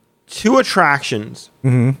 2 attractions,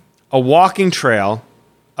 a walking trail,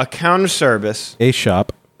 a counter service, A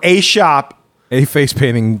shop, a shop, a face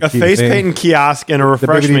painting, a face painting kiosk, and a bibbidi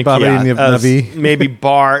refreshment bobbidi kiosk. Navi. Maybe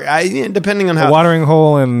bar, depending on a how. watering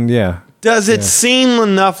hole, and Does it seem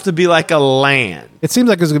enough to be like a land? it seems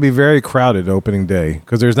like it's going to be very crowded opening day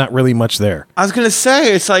because there's not really much there. I was gonna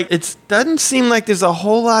say it doesn't seem like there's a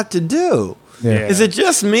whole lot to do. Yeah. Is it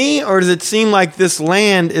just me, or does it seem like this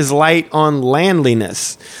land is light on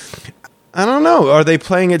landliness? I don't know. Are they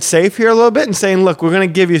playing it safe here a little bit and saying, "Look, we're going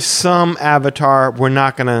to give you some Avatar. We're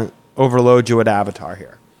not going to overload you with Avatar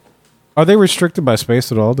here"? Are they restricted by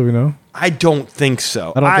space at all? Do we know? I don't think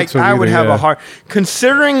so. I don't think so I would either, have yeah. a hard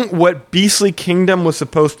considering what Beastly Kingdom was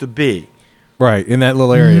supposed to be. Right, in that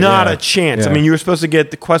little area. Not yeah. a chance. Yeah. I mean, you were supposed to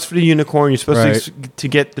get the Quest for the Unicorn. You're supposed to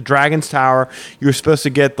get the Dragon's Tower. You were supposed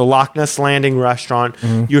to get the Loch Ness Landing restaurant.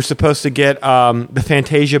 You were supposed to get the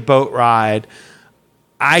Fantasia boat ride.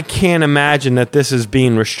 I can't imagine that this is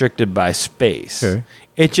being restricted by space. Okay.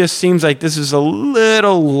 It just seems like this is a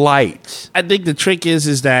little light. I think the trick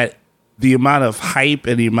is that the amount of hype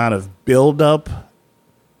and the amount of buildup,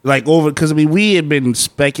 because we had been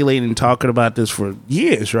speculating and talking about this for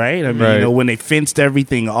years, right? I mean, Right. when they fenced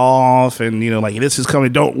everything off and this is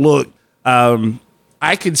coming, don't look.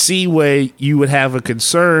 I could see where you would have a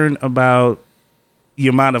concern about the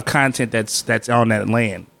amount of content that's on that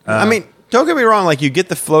land. I mean, don't get me wrong. Like, you get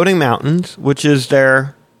the floating mountains, which is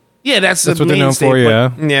their that's what they're known mainstay, for. but-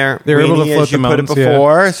 Yeah, yeah, They're able to weenie, float as you the put it mountains, yeah.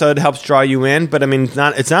 before, so it helps draw you in. But I mean, it's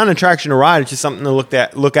not an attraction to ride. It's just something to look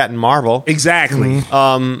at and marvel. Exactly.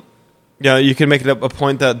 You know, you can make it a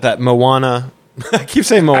point that Moana. I keep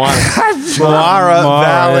saying Moana. Moara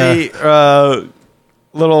Valley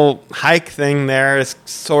little hike thing there is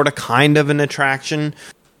sort of kind of an attraction.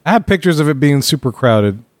 I have pictures of it being super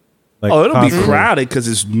crowded. Like, Oh, it'll be constantly. crowded because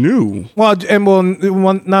it's new. Well,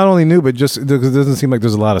 not only new, but just because it doesn't seem like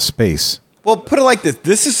there's a lot of space. Well, put it like this.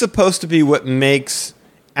 This is supposed to be what makes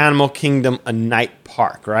Animal Kingdom a night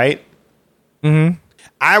park, right? Mm-hmm.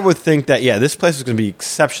 I would think that, this place is going to be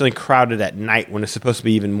exceptionally crowded at night when it's supposed to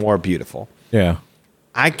be even more beautiful. Yeah.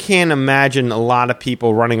 I can't imagine a lot of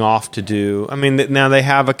people running off to do. I mean, now they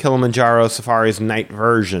have a Kilimanjaro Safari's night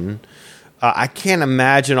version. I can't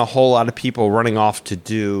imagine a whole lot of people running off to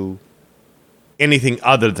do anything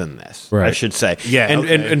other than this. I Right. should say. Yeah, and,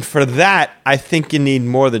 okay. and for that, I think you need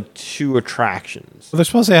more than 2 attractions. Well, they're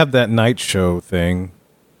supposed to have that night show thing.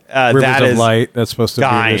 Rivers That of is Light. That's supposed to be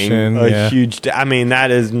dying addition. a Yeah. huge. I mean,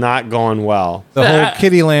 that is not going well. The whole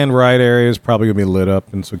Kittyland ride area is probably going to be lit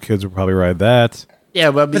up, and so kids will probably ride that.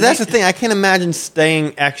 Yeah, but But that's the thing. I can't imagine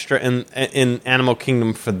staying extra in Animal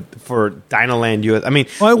Kingdom for Dinoland US. I mean,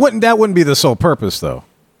 Well, that wouldn't be the sole purpose, though.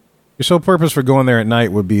 Your sole purpose for going there at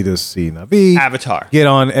night would be to see Na'vi, Avatar. get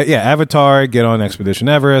on, Avatar, get on Expedition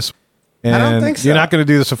Everest. And I don't think so. You're not going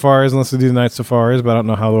to do the safaris unless they do the night safaris, but I don't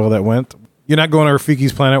know how well that went. You're not going to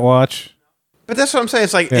Rafiki's Planet Watch. But that's what I'm saying.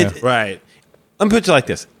 It's like, Yeah. right. let me put it like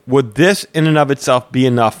this. Would this in and of itself be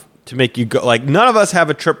enough to make you go? Like, none of us have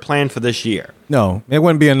a trip planned for this year. No, it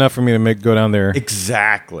wouldn't be enough for me to go down there.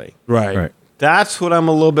 Exactly. Right. That's what I'm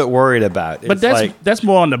a little bit worried about. But It's that's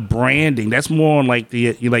more on the branding. That's more on like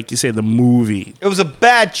like you said, the movie. it was a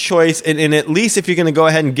bad choice. And at least if you're going to go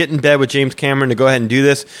ahead and get in bed with James Cameron to go ahead and do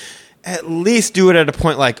this, at least do it at a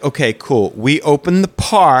point like, okay, cool. We open the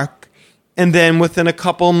park, and then within a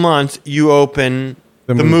couple months, you open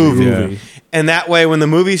the movie. yeah. And that way, when the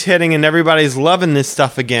movie's hitting and everybody's loving this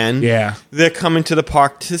stuff again, Yeah. they're coming to the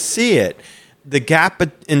park to see it. The gap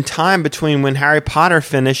in time between when Harry Potter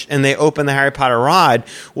finished and they opened the Harry Potter ride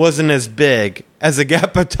wasn't as big as the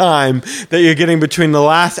gap of time that you're getting between the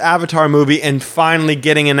last Avatar movie and finally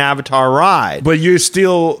getting an Avatar ride. But you're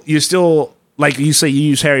still like you say, you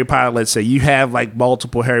use Harry Potter. Let's say you have like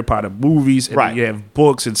multiple Harry Potter movies, and Right. you have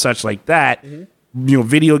books and such like that. You know,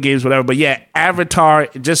 video games, whatever. But yeah, Avatar,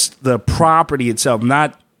 just the property itself,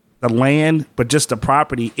 not the land, but just the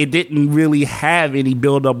property. It didn't really have any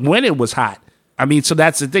build up when it was hot. I mean, so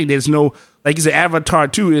that's the thing. There's no, like you said, Avatar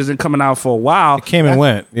 2 isn't coming out for a while. It came and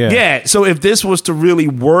went. Yeah. Yeah. So if this was to really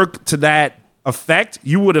work to that effect,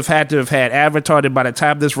 you would have had to have had Avatar. That by the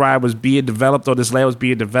time this ride was being developed or this land was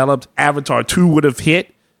being developed, Avatar 2 would have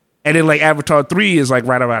hit. And then like Avatar 3 is like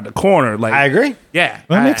right around the corner. Like I agree. Yeah.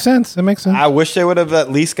 That makes sense. That makes sense. I wish they would have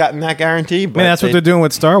at least gotten that guarantee. But I mean, that's what they- they're doing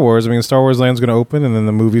with Star Wars. I mean, Star Wars Land's going to open, and then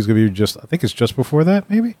the movie's going to be I think it's just before that,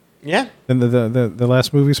 maybe? Yeah. Then the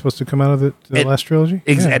last movie's supposed to come out of the last trilogy?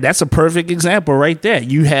 Yeah. That's a perfect example right there.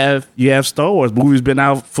 You have Star Wars. Movies been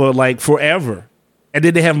out for like forever. And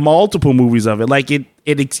then they have multiple movies of it. Like it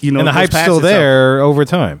you know, And the goes hype's past still itself. there over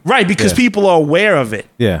time. Right, because Yeah. people are aware of it.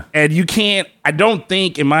 Yeah. And you can't, I don't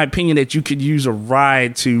think, in my opinion, that you could use a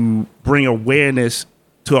ride to bring awareness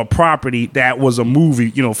to a property that was a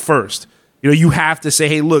movie, you know, first. You know, you have to say,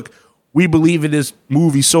 hey, look, we believe in this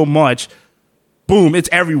movie so much. Boom, it's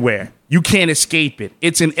everywhere. You can't escape it.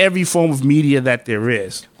 It's in every form of media that there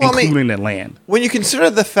is, Well, I mean- including the land. When you consider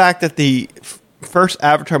the fact that the first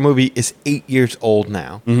Avatar movie is 8 years old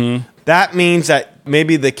now, that means that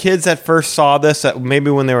maybe the kids that first saw this, that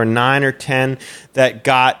maybe when they were 9 or 10, that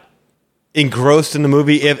got engrossed in the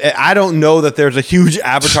movie. I don't know that there's a huge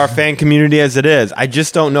Avatar fan community as it is. I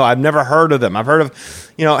just don't know. I've never heard of them. I've heard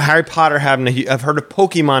of, Harry Potter I've heard of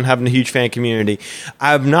Pokemon having a huge fan community.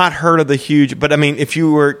 I've not heard of the huge, but I mean, if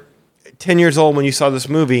you were 10 years old when you saw this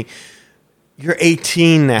movie, you're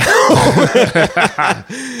 18 now.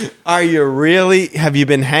 Are you really? Have you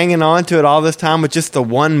been hanging on to it all this time with just the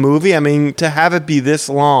one movie? I mean, to have it be this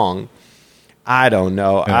long, I don't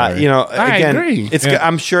know. Yeah, right. Again, agree.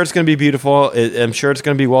 I'm sure it's going to be beautiful. I'm sure it's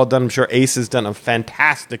going to be well done. I'm sure Ace has done a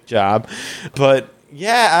fantastic job. But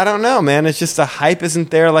yeah, I don't know, man. It's just the hype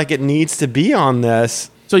isn't there like it needs to be on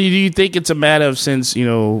this. So do you think it's a matter of, since, you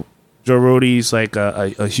know, Joe Rohde's like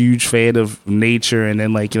a huge fan of nature and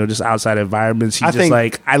then like, you know, just outside environments, he's just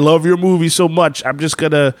like, I love your movie so much, I'm just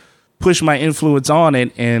going to push my influence on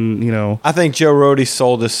it, and, you know. I think Joe Rohde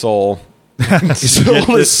sold his soul He sold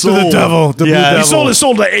his soul To the devil. The blue Yeah. He devil. sold his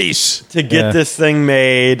soul to Ace. to get Yeah. this thing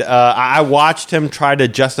made. I watched him try to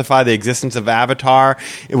justify the existence of Avatar,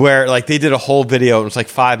 where like they did a whole video. It was like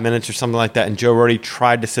 5 minutes or something like that, and Joe Rohde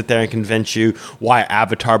tried to sit there and convince you why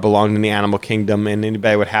Avatar belonged in the animal kingdom. And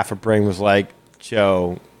anybody with half a brain was like,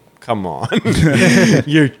 Joe, come on,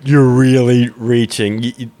 you're really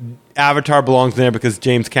reaching. Avatar belongs there because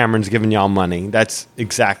James Cameron's giving y'all money. That's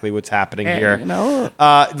exactly what's happening here. You know,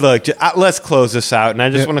 Look, let's close this out. And I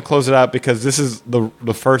just want to close it out because this is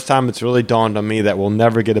the first time it's really dawned on me that we'll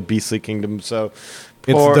never get a Beastly Kingdom. So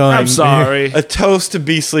It's pour done. I'm sorry. a toast to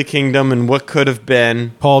Beastly Kingdom and what could have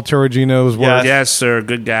been. Paul Torrigino's work. Yes, sir.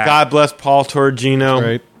 Good guy. God bless Paul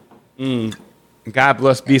Torrigino. Right. God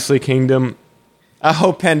bless Beastly Kingdom. I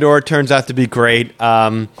hope Pandora turns out to be great.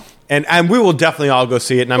 And we will definitely all go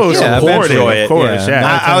see it. And I'm sure yeah, we'll eventually, enjoy it. of course.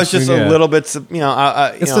 Yeah. I was just Yeah. a little bit, It's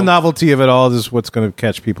the novelty of it all is what's going to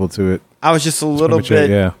catch people to it. I was just a little much it, bit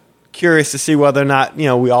yeah. curious to see whether or not, we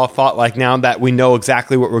all thought like now that we know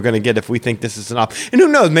exactly what we're going to get if we think this is enough. And who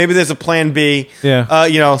knows, maybe there's a plan B,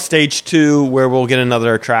 Yeah. stage 2 where we'll get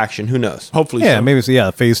another attraction. Who knows? Hopefully, Yeah, so. maybe so.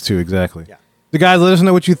 Yeah, phase 2, exactly. Yeah. So guys, let us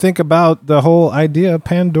know what you think about the whole idea of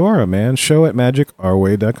Pandora, man. Show at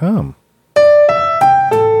magicourway.com.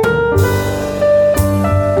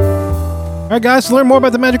 All right, guys, to learn more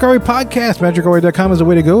about the Magic Our Way podcast, magicourway.com is the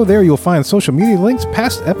way to go. There you'll find social media links,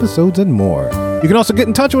 past episodes, and more. You can also get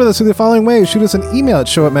in touch with us through the following ways. Shoot us an email at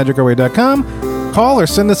show@magicourway.com. Call or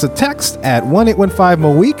send us a text at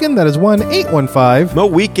 1-815-MOWEEKEND. That is 1-815- Mo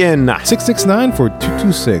Weekend.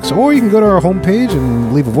 669-4226. Or you can go to our homepage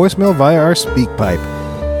and leave a voicemail via our speak pipe.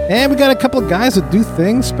 And we got a couple of guys that do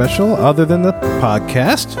things special other than the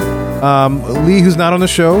podcast. Lee, who's not on the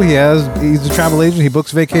show, he's a travel agent. He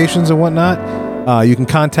books vacations and whatnot. You can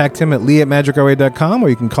contact him at lee@magicourway.com, or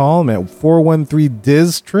you can call him at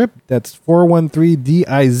 413-DIZ-TRIP. That's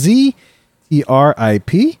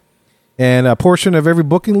 413-DIZ-TRIP. And a portion of every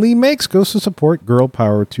booking Lee makes goes to support Girl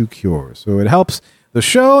Power to Cure. So it helps the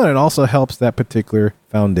show, and it also helps that particular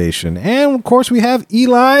foundation. And, of course, we have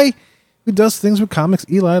Eli, who does things with comics.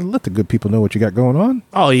 Eli, let the good people know what you got going on.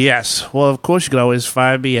 Oh, yes. Well, of course, you can always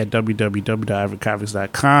find me at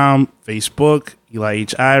www.ivorycomics.com, Facebook, Eli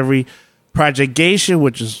H. Ivory, Project Geisha,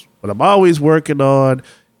 which is what I'm always working on.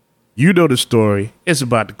 You know the story. It's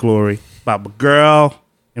about the glory, about my girl,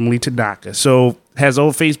 Emily Tanaka. So, has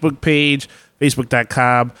own Facebook page,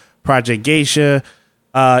 facebook.com, Project Geisha.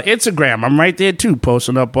 Instagram, I'm right there too,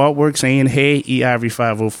 posting up artwork saying, hey,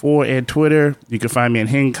 eIvory504, and Twitter, you can find me at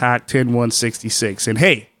Hancock10166. And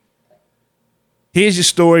hey, here's your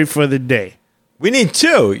story for the day. We need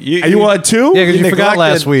 2. You want 2? Yeah, because you forgot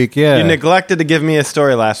last week. Yeah. You neglected to give me a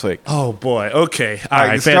story last week. Oh boy. Okay. All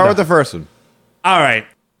right, fair start with enough. the first one. All right.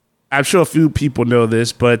 I'm sure a few people know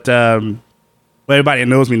this, but everybody that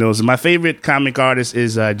knows me knows it. My favorite comic artist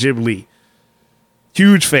is Jim Lee.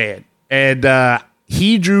 Huge fan. And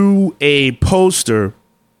he drew a poster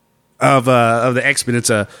of the X-Men. It's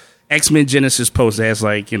a X-Men Genesis poster. It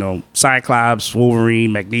has Cyclops,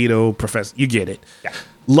 Wolverine, Magneto, Professor. You get it. Yeah.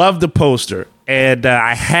 Love the poster. And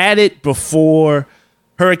I had it before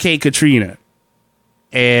Hurricane Katrina.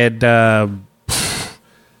 And I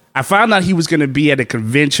found out he was going to be at a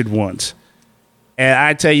convention once. And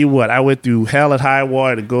I tell you what, I went through hell and high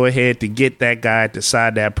water to go ahead to get that guy to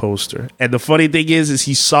sign that poster. And the funny thing is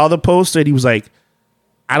he saw the poster and he was like,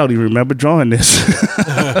 I don't even remember drawing this.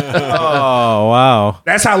 Oh, wow.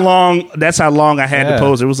 That's how long I had Yeah. the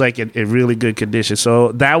poster. It was like in really good condition.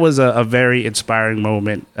 So that was a very inspiring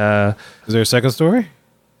moment. Is there a second story?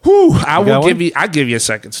 I'll got give one? you a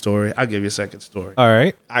second story. All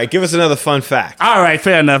Right. All right, give us another fun fact. All right,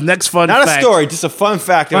 fair enough. Next fun Not fact. a story, just a fun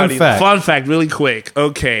fact. Fun about Eli. fact. Fun fact, really quick.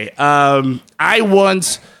 Okay. I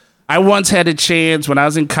once had a chance when I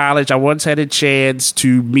was in college. I once had a chance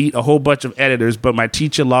to meet a whole bunch of editors, but my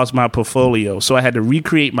teacher lost my portfolio, so I had to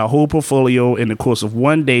recreate my whole portfolio in the course of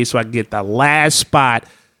one day, so I could get the last spot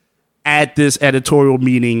at this editorial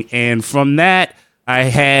meeting. And from that, I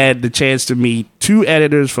had the chance to meet 2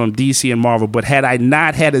 editors from DC and Marvel. But had I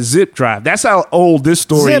not had a zip drive, that's how old this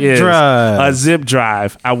story Zip is. drive. A zip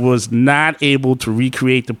drive. I was not able to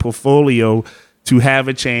recreate the portfolio to have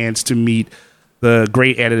a chance to meet the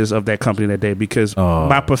great editors of that company that day because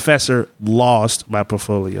my professor lost my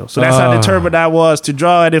portfolio. So that's how determined I was to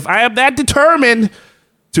draw it. If I am that determined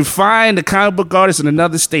to find a comic book artist in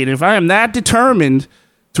another state, if I am that determined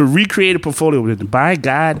to recreate a portfolio, then by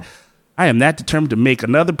God, I am that determined to make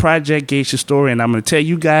another Project Geisha story. And I'm going to tell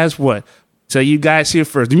you guys here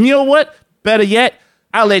first. And you know what? Better yet,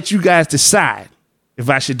 I'll let you guys decide if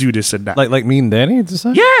I should do this or not. Like me and Danny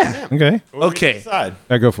decide? Yeah. Okay. Okay. Decide.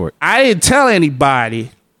 I go for it. I didn't tell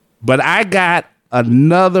anybody, but I got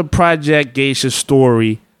another Project Geisha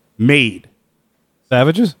story made.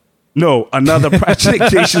 Savages? No, another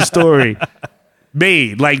Project Geisha story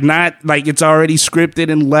made. Like, not like it's already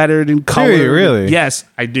scripted and lettered and colored. Do you really? Yes,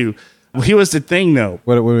 I do. Well, here was the thing, though.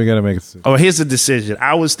 What do we got to make it? Oh, here's the decision.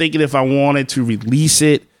 I was thinking if I wanted to release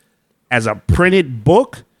it as a printed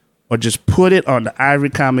book or just put it on the Ivory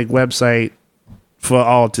Comic website for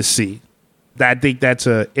all to see. I think that's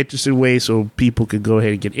an interesting way so people could go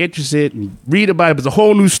ahead and get interested and read about it. It's a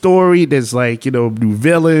whole new story. There's like, new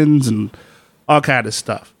villains and all kind of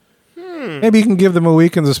stuff. Maybe you can give the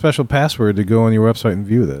Mohicans a special password to go on your website and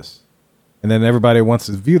view this. And then everybody who wants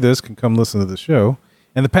to view this can come listen to the show.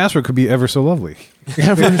 And the password could be ever so lovely.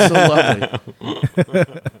 Ever so lovely.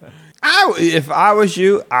 If I was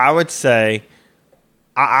you, I would say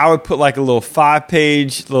I would put like a little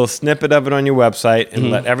 5-page little snippet of it on your website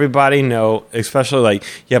and let everybody know, especially like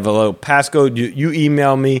you have a little passcode. You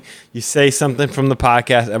email me, you say something from the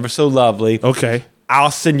podcast, ever so lovely. Okay.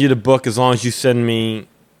 I'll send you the book as long as you send me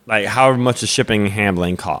like however much the shipping and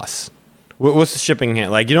handling costs. What's the shipping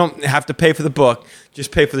hand? Like you don't have to pay for the book,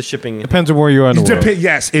 just pay for the shipping. Depends on where you are in the world.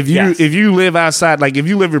 Yes, if you live outside, like if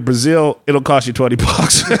you live in Brazil, it'll cost you $20.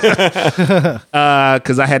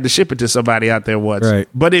 Because I had to ship it to somebody out there once. Right.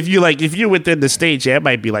 But if you're within the States, it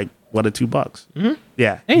might be like $1 or $2. Mm-hmm.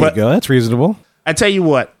 Yeah, There you go. That's reasonable. I tell you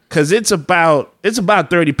what, because it's about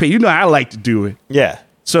 30 pages. You know, I like to do it. Yeah.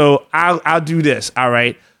 So I'll do this. All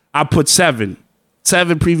right, I'll put 7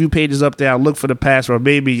 preview pages up there. I'll look for the password.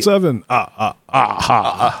 Maybe 7. There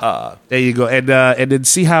you go. And then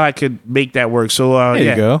see how I could make that work. So There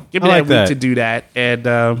you go. Give me I that like week that. to do that. And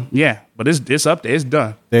but it's up there. It's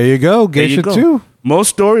done. There you go. There you Geisha go. 2. More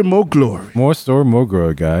story, more glory. More story, more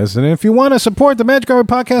grow, guys. And if you want to support the Magic Hour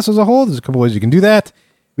podcast as a whole, there's a couple ways you can do that.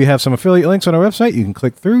 We have some affiliate links on our website. You can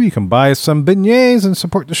click through. You can buy some beignets and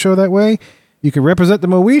support the show that way. You can represent the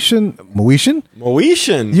Moeshan.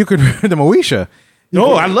 You could the Moesha.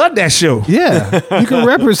 I love that show. Yeah, you can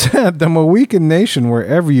represent the Mohican Nation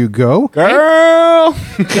wherever you go. Girl.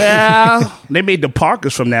 Yeah. They made the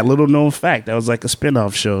Parkers from that little known fact. That was like a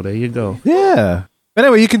spinoff show. There you go. Yeah. But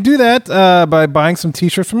anyway, you can do that by buying some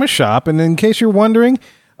t-shirts from a shop. And in case you're wondering,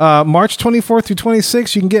 March 24th through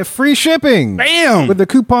 26th, you can get free shipping. Bam! With the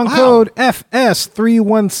coupon code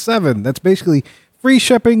FS317. That's basically free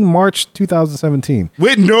shipping March 2017.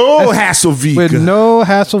 With no hassle, Vika. With no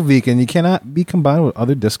hassle, Vika. And you cannot be combined with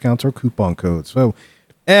other discounts or coupon codes. So,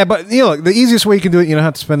 but the easiest way you can do it, you don't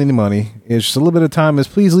have to spend any money. It's just a little bit of time. Is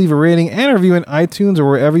please leave a rating and a review in iTunes or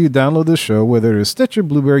wherever you download this show, whether it is Stitcher,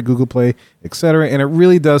 Blueberry, Google Play, etc. And it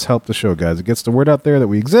really does help the show, guys. It gets the word out there that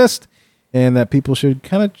we exist and that people should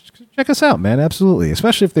kind of check us out, man. Absolutely,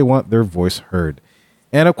 especially if they want their voice heard.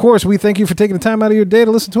 And, of course, we thank you for taking the time out of your day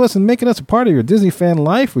to listen to us and making us a part of your Disney fan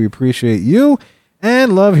life. We appreciate you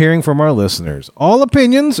and love hearing from our listeners. All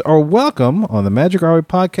opinions are welcome on the Magic Hour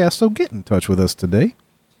podcast, so get in touch with us today.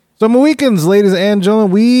 So, Mohicans, ladies and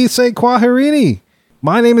gentlemen, we say Kwaherini.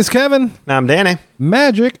 My name is Kevin. Now I'm Danny.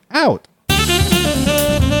 Magic out.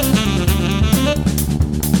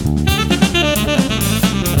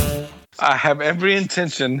 I have every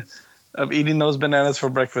intention of eating those bananas for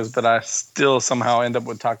breakfast, but I still somehow end up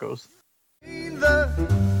with tacos. The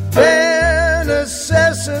bare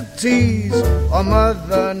necessities of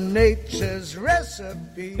Mother Nature's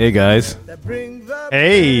recipe. Hey, guys.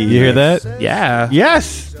 Hey. You hear that? Yeah.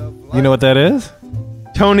 Yes. You know what that is?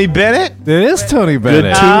 Tony Bennett. It is Tony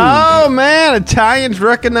Bennett. Oh, man. Italians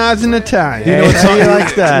recognizing Italian. You know what song, He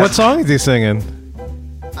likes that. What song is he singing?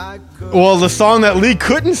 Well, the song that Lee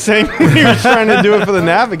couldn't sing when he was trying to do it for the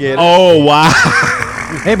Navigator. Oh, wow.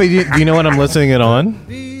 Hey, but do you know what I'm listening it on?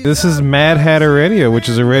 This is Mad Hatter Radio, which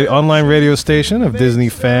is a online radio station of Disney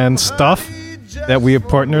fan stuff that we have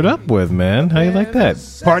partnered up with, man. How you like that?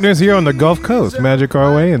 Partners here on the Gulf Coast, Magic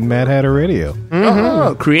Our Way and Mad Hatter Radio.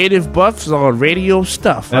 Oh, creative buffs on radio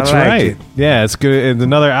stuff. That's I like right. it. Yeah, it's good. It's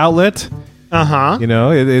another outlet. Uh-huh. You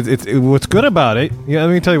know, it's what's good about it. Yeah,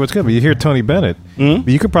 let me tell you what's good. But you hear Tony Bennett, but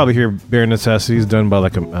you could probably hear Bare Necessities done by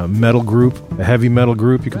like a metal group, a heavy metal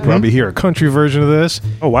group. You could probably hear a country version of this.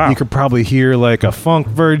 Oh, wow. You could probably hear like a funk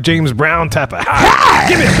version, James Brown type of.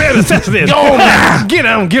 Give me a Bare Necessities.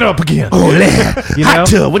 Get up again. Oh, You know? Hot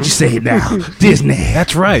tub, what you say now? Disney.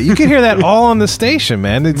 That's right. You can hear that all on the station,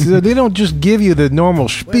 man. They don't just give you the normal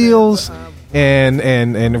spiels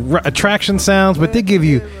and attraction sounds, but they give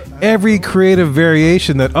you every creative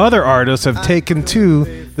variation that other artists have taken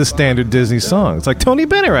to the standard Disney songs. Like Tony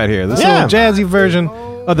Bennett right here. This little jazzy version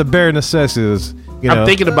of the Bare Necessities I'm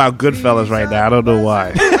thinking about Goodfellas right now. I don't know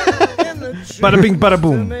why. Bada bing, bada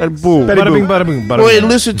boom. Bada boom. Bada bing, bada boom. Bada Boy, boom.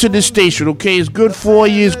 listen to this station, okay? It's good for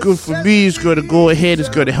you. It's good for me. It's going to go ahead. It's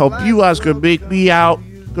going to help you out. It's going to make me out.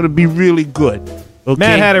 It's going to be really good. Okay?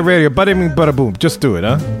 Mad Hatter Radio. Bada bing, bada boom. Just do it,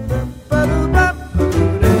 huh?